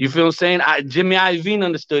 You feel what I'm saying? Jimmy Iovine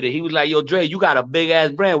understood it. He was like, yo, Dre, you got a big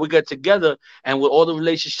ass brand. We got together, and with all the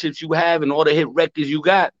relationships you have and all the hit records you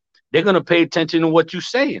got, they're gonna pay attention to what you're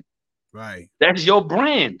saying. Right. That's your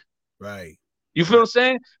brand. Right. You feel what I'm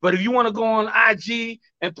saying? But if you want to go on IG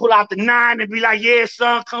and pull out the 9 and be like, yeah,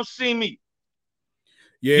 son, come see me.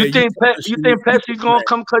 Yeah. You think Pepsi's gonna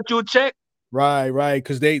come cut you a check? Right, right.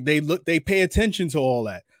 Because they pay attention to all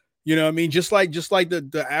that. You know what I mean? Just like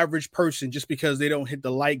the average person, just because they don't hit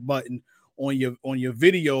the like button on your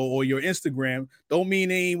video or your Instagram, don't mean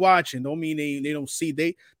they ain't watching. Don't mean they don't see.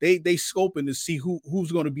 They scoping to see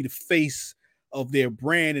who's going to be the face of their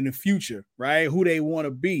brand in the future, right? Who they want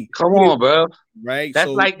to be. Come on, bro. Right.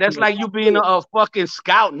 That's like you being a fucking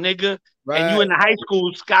scout, nigga, right. And you in the high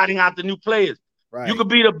school scouting out the new players. Right. You could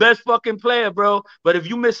be the best fucking player, bro, but if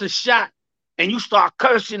you miss a shot and you start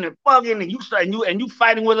cursing and bugging and you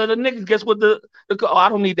fighting with other niggas, guess what? I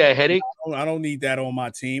don't need that headache. I don't need that on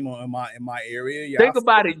my team or in my area. Yeah, think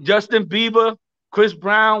about it. Justin Bieber, Chris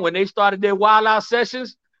Brown, when they started their Wild Out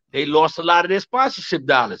sessions, they lost a lot of their sponsorship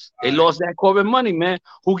dollars. They lost that corporate money, man.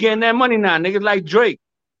 Who getting that money now? Niggas like Drake.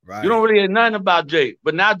 Right. You don't really hear nothing about Drake,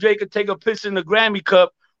 but now Drake could take a piss in the Grammy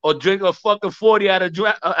cup or drink a fucking 40 out of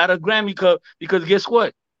Grammy cup because guess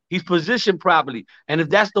what? He's positioned properly. And if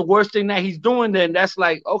that's the worst thing that he's doing, then that's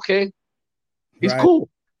like, okay, he's cool.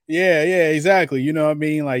 Yeah, exactly. You know what I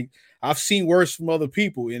mean? Like, I've seen worse from other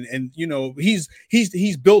people, and you know, he's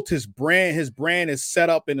built his brand. His brand is set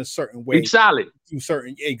up in a certain way. It's solid.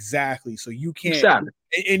 Exactly. So you can't,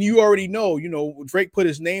 and you already know, you know, Drake put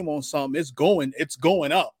his name on something. It's going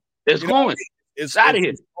up. It's going. It's out of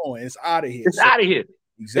here. It's out of here. It's out of here.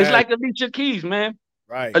 Exactly. It's like Alicia Keys, man.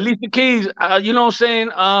 Right. Alicia Keys, you know what I'm saying?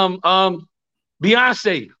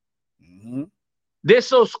 Beyonce. Mm-hmm. They're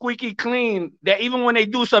so squeaky clean that even when they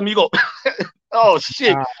do something, you go, oh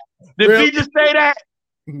shit. Did really? we just say that?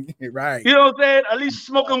 Right. You know what I'm saying? Alicia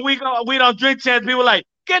smoking weed on Drink Champs. People like,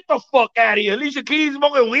 get the fuck out of here. Alicia Keys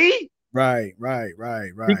smoking weed? Right.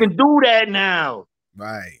 You can do that now.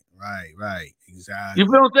 Right. Exactly.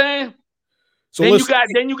 You feel what I'm saying? So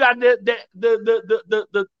then you got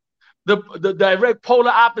the direct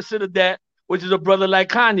polar opposite of that, which is a brother like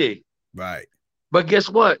Kanye. Right. But guess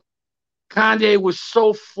what? Kanye was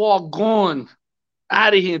so far gone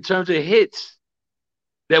out of here in terms of hits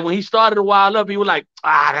that when he started to wild up, he was like,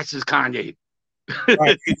 that's just Kanye.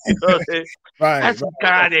 Right. You know what I'm saying? Right. That's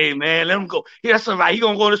Kanye, man. Let him go. That's all right. He's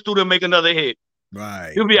going to go in the studio and make another hit.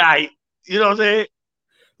 Right. He'll be all right. You know what I'm saying?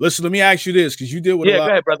 Listen, let me ask you this, because you did with a lot.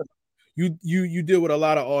 Go ahead, brother. You deal with a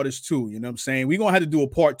lot of artists too, you know what I'm saying? We're gonna have to do a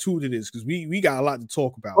part 2 to this because we got a lot to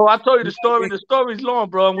talk about. Oh, I told you the story. The story's long,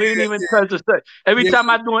 bro. And we ain't even touched the story. Every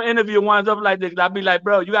time I do an interview, it winds up like this. I'll be like,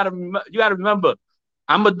 bro, you gotta remember,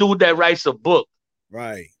 I'm a dude that writes a book.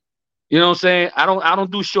 Right. You know what I'm saying? I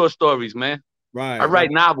don't do short stories, man. Right. I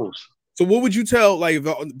write novels. So what would you tell, like, if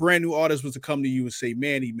a brand new artist was to come to you and say,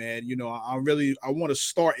 Manny, man, you know, I want to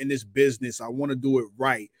start in this business. I want to do it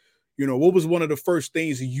right. You know, what was one of the first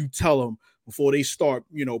things that you tell them before they start,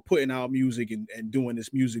 you know, putting out music and doing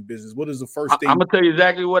this music business? What is the first thing? I'm going to tell you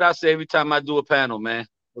exactly what I say every time I do a panel, man.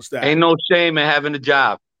 What's that? Ain't no shame in having a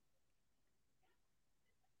job.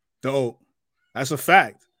 Dope. That's a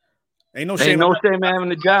fact. Ain't no shame in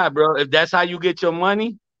having a job, bro. If that's how you get your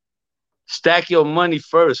money, stack your money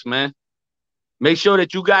first, man. Make sure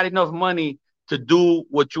that you got enough money to do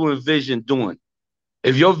what you envision doing.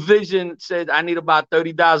 If your vision says I need about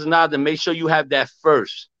 $30,000, then make sure you have that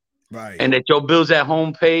first. Right. And that your bills at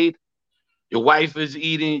home paid, your wife is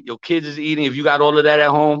eating, your kids is eating. If you got all of that at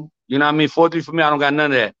home, you know what I mean? Fortunately for me, I don't got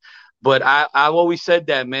none of that. But I've always said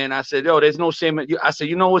that, man. I said, yo, there's no shame. I said,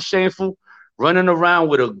 you know what's shameful? Running around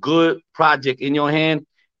with a good project in your hand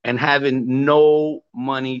and having no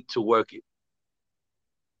money to work it.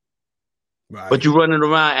 Right. But you're running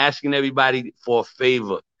around asking everybody for a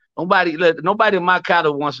favor. Nobody in my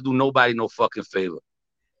caliber wants to do nobody no fucking favor.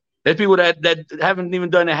 There's people that haven't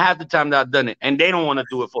even done it half the time that I've done it, and they don't want to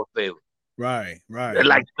do it for a favor. Right. They're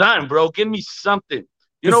like, son, bro, give me something.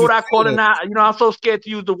 You know what I call it now? You know, I'm so scared to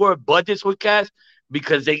use the word budgets with cats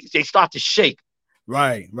because they start to shake.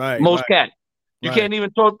 Right. Most cats. You can't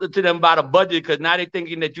even talk to them about a budget because now they're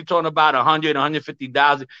thinking that you're talking about 100,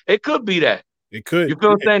 150,000. It could be that. It could. You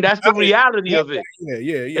feel what I'm saying? That's the reality of it.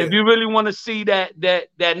 Yeah. If you really want to see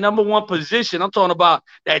that number one position, I'm talking about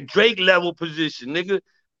that Drake level position, nigga.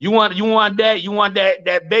 You want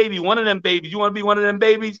that baby, one of them babies. You want to be one of them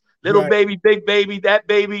babies? Little baby, big baby, that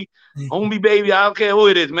baby, homie baby. I don't care who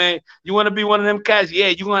it is, man. You want to be one of them cats? Yeah,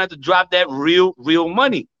 you're gonna have to drop that real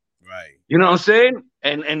money. Right. You know what I'm saying?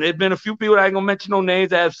 And there's been a few people, I ain't gonna mention no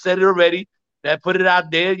names, that have said it already, that put it out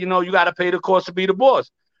there. You know, you got to pay the cost to be the boss.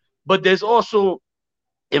 But there's also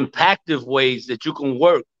impactful ways that you can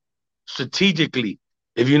work strategically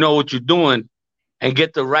if you know what you're doing and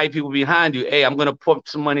get the right people behind you. Hey, I'm gonna pump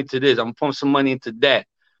some money to this. I'm gonna pump some money into that.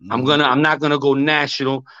 I'm not gonna go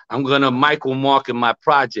national. I'm gonna micro market my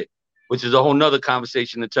project, which is a whole nother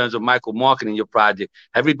conversation in terms of micro marketing your project.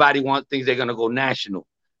 Everybody wants things they're gonna go national.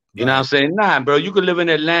 You know what I'm saying? Nah, bro, you could live in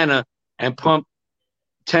Atlanta and pump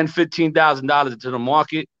 $10,000-$15,000 into the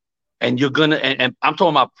market, and you're gonna and I'm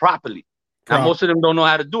talking about properly. Now, most of them don't know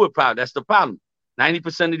how to do it properly. That's the problem.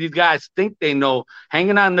 90% of these guys think they know.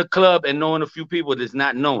 Hanging out in the club and knowing a few people is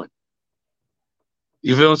not knowing.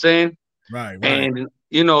 You feel what I'm saying? Right. And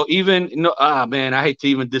you know, even man, I hate to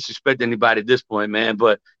even disrespect anybody at this point, man,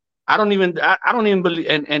 but I don't even believe.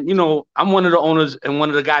 And you know, I'm one of the owners and one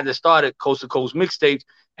of the guys that started Coast to Coast Mixtapes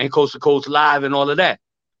and Coast to Coast Live and all of that.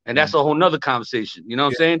 And that's a whole nother conversation. You know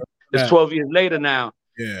what I'm saying? It's 12 years later now.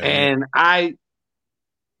 And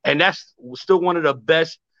that's still one of the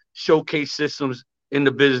best showcase systems in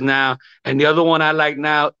the business now. And the other one I like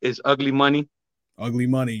now is Ugly Money. Ugly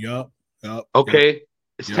Money, yup. Okay.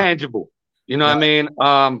 It's tangible. You know what I mean?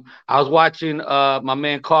 I was watching my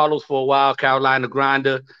man Carlos for a while, Carolina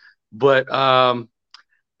Grinder, but I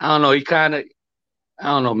don't know. He kind of, I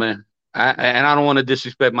don't know, man. And I don't want to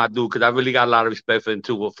disrespect my dude because I really got a lot of respect for him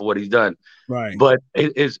too for what he's done. Right. But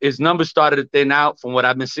his numbers started to thin out from what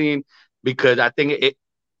I've been seeing because I think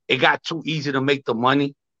it got too easy to make the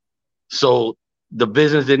money. So the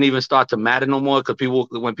business didn't even start to matter no more because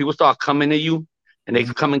when people start coming to you and they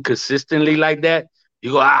coming consistently like that,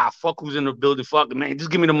 you go, fuck who's in the building, fuck, man,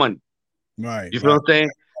 just give me the money. Right. You feel what I'm saying?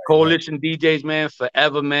 Coalition DJs, man,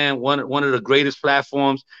 forever, man, one of the greatest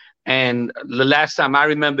platforms. And the last time I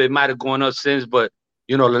remember, it might have gone up since, but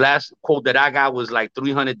you know, the last quote that I got was like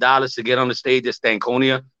 $300 to get on the stage at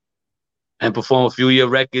Stankonia and perform a few year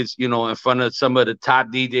records, you know, in front of some of the top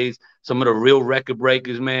DJs, some of the real record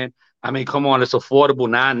breakers, man. I mean, come on, it's affordable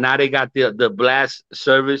now. Now they got the blast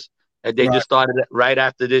service that they just started right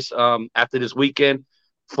after this weekend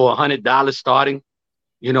for $100 starting,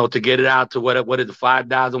 you know, to get it out to what is the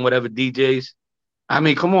 5,000 whatever DJs. I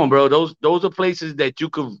mean, come on, bro. Those are places that you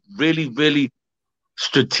could really, really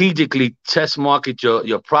strategically test market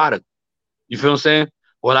your product. You feel what I'm saying?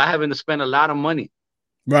 Well, I haven't to spend a lot of money.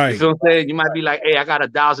 Right. You feel what I'm saying? You might be like, hey, I got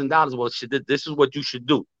 $1,000. Well, this is what you should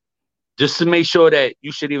do. Just to make sure that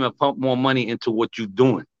you should even pump more money into what you're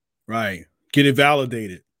doing. Right. Get it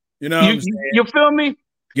validated. You know what I'm saying? You feel me?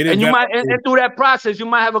 Get it and you might and through that process, you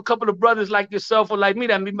might have a couple of brothers like yourself or like me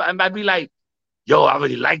that might be like, yo, I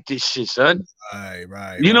really like this shit, son.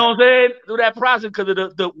 Right. You know what I'm saying? Through that process because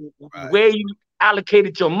of the way you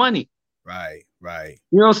allocated your money. Right.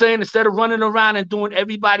 You know what I'm saying? Instead of running around and doing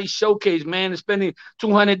everybody's showcase, man, and spending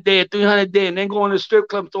 $200 there, $300 there, and then going to the strip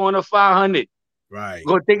club throwing a $500. Right.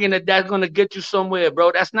 Go thinking that's gonna get you somewhere,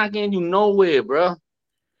 bro. That's not getting you nowhere, bro.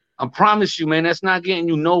 I promise you, man, that's not getting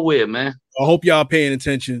you nowhere, man. I hope y'all paying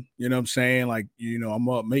attention. You know what I'm saying? Like, you know, I'm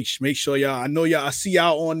up. Make sure y'all. I know y'all. I see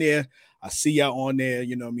y'all on there.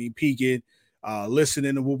 You know what I mean? Peeking,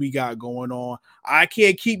 listening to what we got going on. I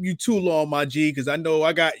can't keep you too long, my G, because I know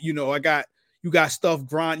you got stuff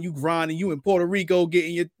grinding. You in Puerto Rico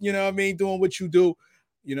getting your, you know what I mean, doing what you do.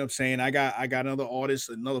 You know what I'm saying? I got another artists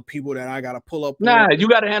and other people that I gotta pull up. Nah, you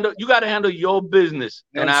gotta handle your business.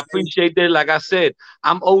 You know, and I appreciate that. Like I said,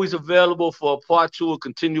 I'm always available for a part 2, a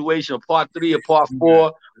continuation, a part 3, a part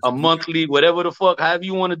 4, a monthly, whatever the fuck, however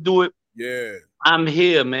you want to do it. Yeah. I'm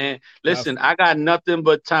here, man. Listen, I got nothing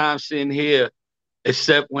but time sitting here,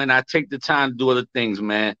 except when I take the time to do other things,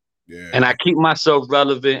 man. Yeah. And I keep myself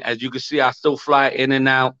relevant. As you can see, I still fly in and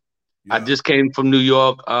out. Yeah. I just came from New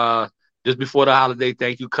York just before the holiday.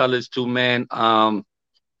 Thank you, Colors, too, man.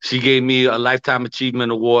 She gave me a Lifetime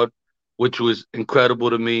Achievement Award, which was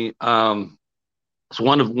incredible to me. It's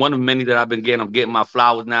one of many that I've been getting. I'm getting my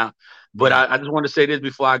flowers now. But I just want to say this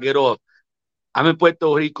before I get off. I'm in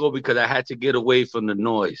Puerto Rico because I had to get away from the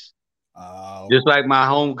noise. Just like my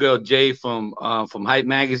homegirl Jay from Hype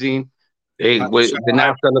Magazine. We're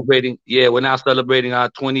now celebrating. Yeah, we're now celebrating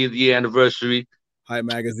our 20th year anniversary. Hype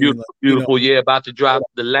Magazine, beautiful. You know, about to drop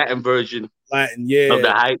the Latin version. Of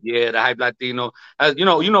the Hype, the Hype Latino. You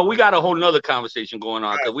know, we got a whole nother conversation going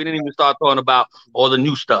on because we didn't even start talking about all the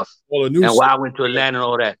new stuff and why I went to Atlanta and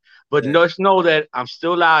all that. But just know that I'm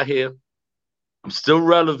still out here. I'm still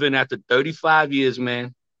relevant after 35 years,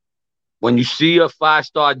 man. When you see a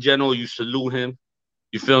 5-star general, you salute him.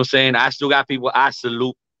 You feel what I'm saying? I still got people I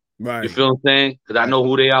salute. Right. You feel what I'm saying? Because I know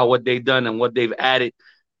who they are, what they've done, and what they've added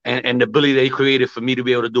and the ability they created for me to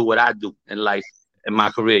be able to do what I do in life, in my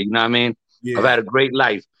career. You know what I mean? Yeah. I've had a great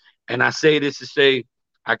life. And I say this to say,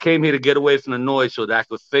 I came here to get away from the noise so that I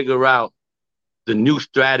could figure out the new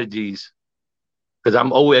strategies.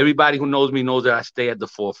 Because everybody who knows me knows that I stay at the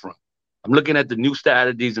forefront. I'm looking at the new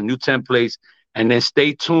strategies, the new templates, and then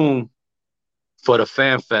stay tuned for the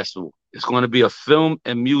Fan Festival. It's going to be a film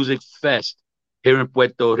and music fest here in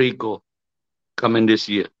Puerto Rico coming this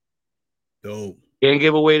year. Dope. Can't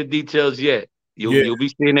give away the details yet. You'll be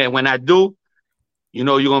seeing that. When I do, you're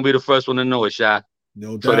gonna be the first one to know it, Shy.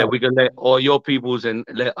 No doubt. So that we can let all your peoples and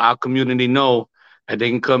let our community know, and they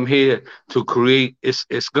can come here to create. It's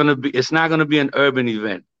not gonna be an urban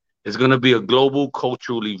event. It's gonna be a global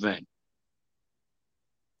cultural event.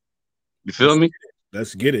 You feel me?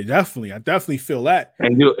 Let's get it. Definitely. I definitely feel that.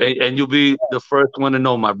 And you'll be the first one to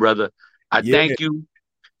know, my brother. I thank you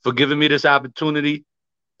for giving me this opportunity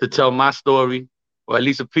to tell my story, or at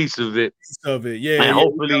least a piece of it. Yeah. And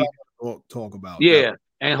hopefully talk about. Yeah. That.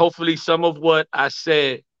 And hopefully some of what I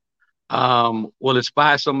said will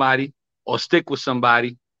inspire somebody or stick with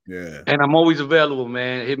somebody. Yeah. And I'm always available,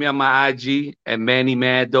 man. Hit me on my IG at Manny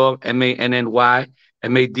Mad Dog, MANNY,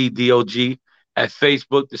 MADDOG. At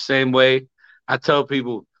Facebook, the same way. I tell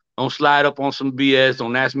people, don't slide up on some BS.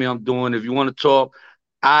 Don't ask me what I'm doing. If you want to talk,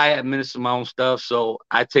 I administer my own stuff. So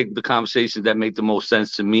I take the conversations that make the most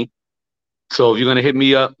sense to me. So if you're going to hit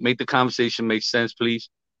me up, make the conversation make sense, please.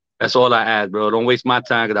 That's all I ask, bro. Don't waste my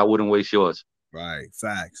time because I wouldn't waste yours. Right.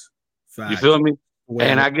 Facts. You feel me? Well,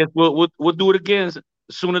 and I guess we'll do it again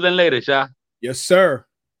sooner than later, Sha. Yes, sir.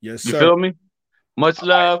 Yes, sir. You feel me? Much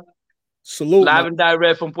love. Right. Salute. Live and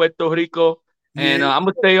direct from Puerto Rico. And I'm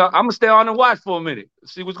gonna stay on and watch for a minute.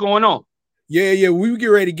 See what's going on. Yeah. We get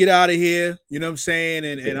ready to get out of here. You know what I'm saying?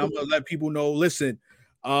 And I'm gonna let people know. Listen,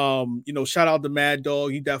 shout out to Mad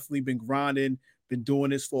Dog. He definitely been grinding, been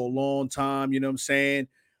doing this for a long time. You know what I'm saying?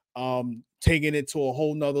 Taking it to a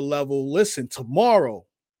whole nother level. Listen, tomorrow,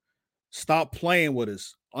 stop playing with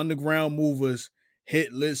us. Underground Movers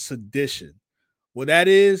Hit List Edition. What that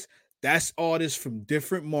is, that's artists from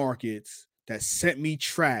different markets that sent me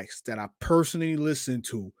tracks that I personally listened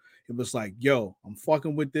to. It was like, yo, I'm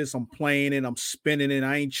fucking with this. I'm playing it. I'm spinning it.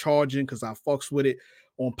 I ain't charging because I fucks with it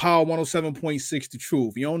on Power 107.6 The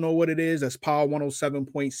Truth. You don't know what it is? That's Power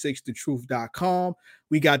 107.6thetruth.com.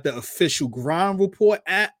 We got the official Grind Report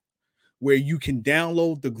app where you can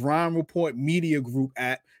download the Grind Report Media Group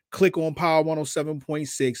app. Click on Power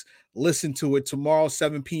 107.6. Listen to it tomorrow,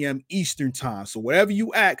 7 p.m. Eastern time. So wherever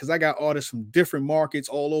you at, because I got artists from different markets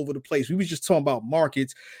all over the place. We was just talking about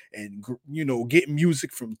markets and, getting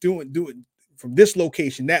music from doing from this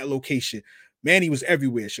location, that location. Man, he was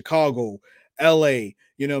everywhere. Chicago, LA,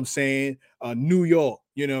 you know what I'm saying? New York,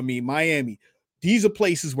 you know what I mean? Miami. These are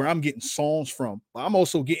places where I'm getting songs from. But I'm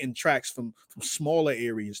also getting tracks from smaller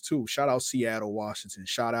areas too. Shout out Seattle, Washington.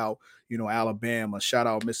 Shout out, Alabama. Shout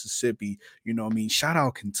out Mississippi. You know what I mean? Shout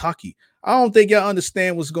out Kentucky. I don't think y'all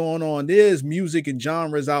understand what's going on. There's music and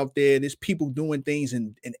genres out there. There's people doing things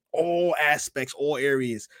in all aspects, all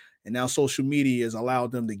areas. And now social media has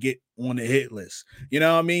allowed them to get on the hit list. You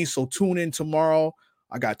know what I mean? So tune in tomorrow.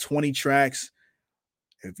 I got 20 tracks.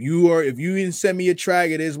 If you didn't send me a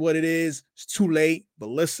track, it is what it is. It's too late. But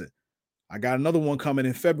listen, I got another one coming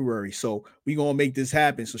in February. So we going to make this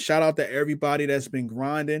happen. So shout out to everybody that's been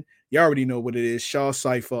grinding. You already know what it is. Shaw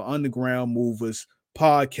Cypher, Underground Movers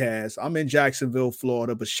podcast. I'm in Jacksonville,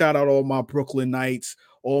 Florida, but shout out all my Brooklyn Knights,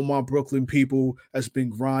 all my Brooklyn people that's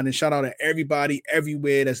been grinding. Shout out to everybody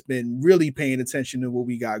everywhere that's been really paying attention to what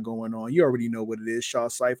we got going on. You already know what it is. Shaw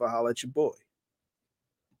Cypher, holla at your boy.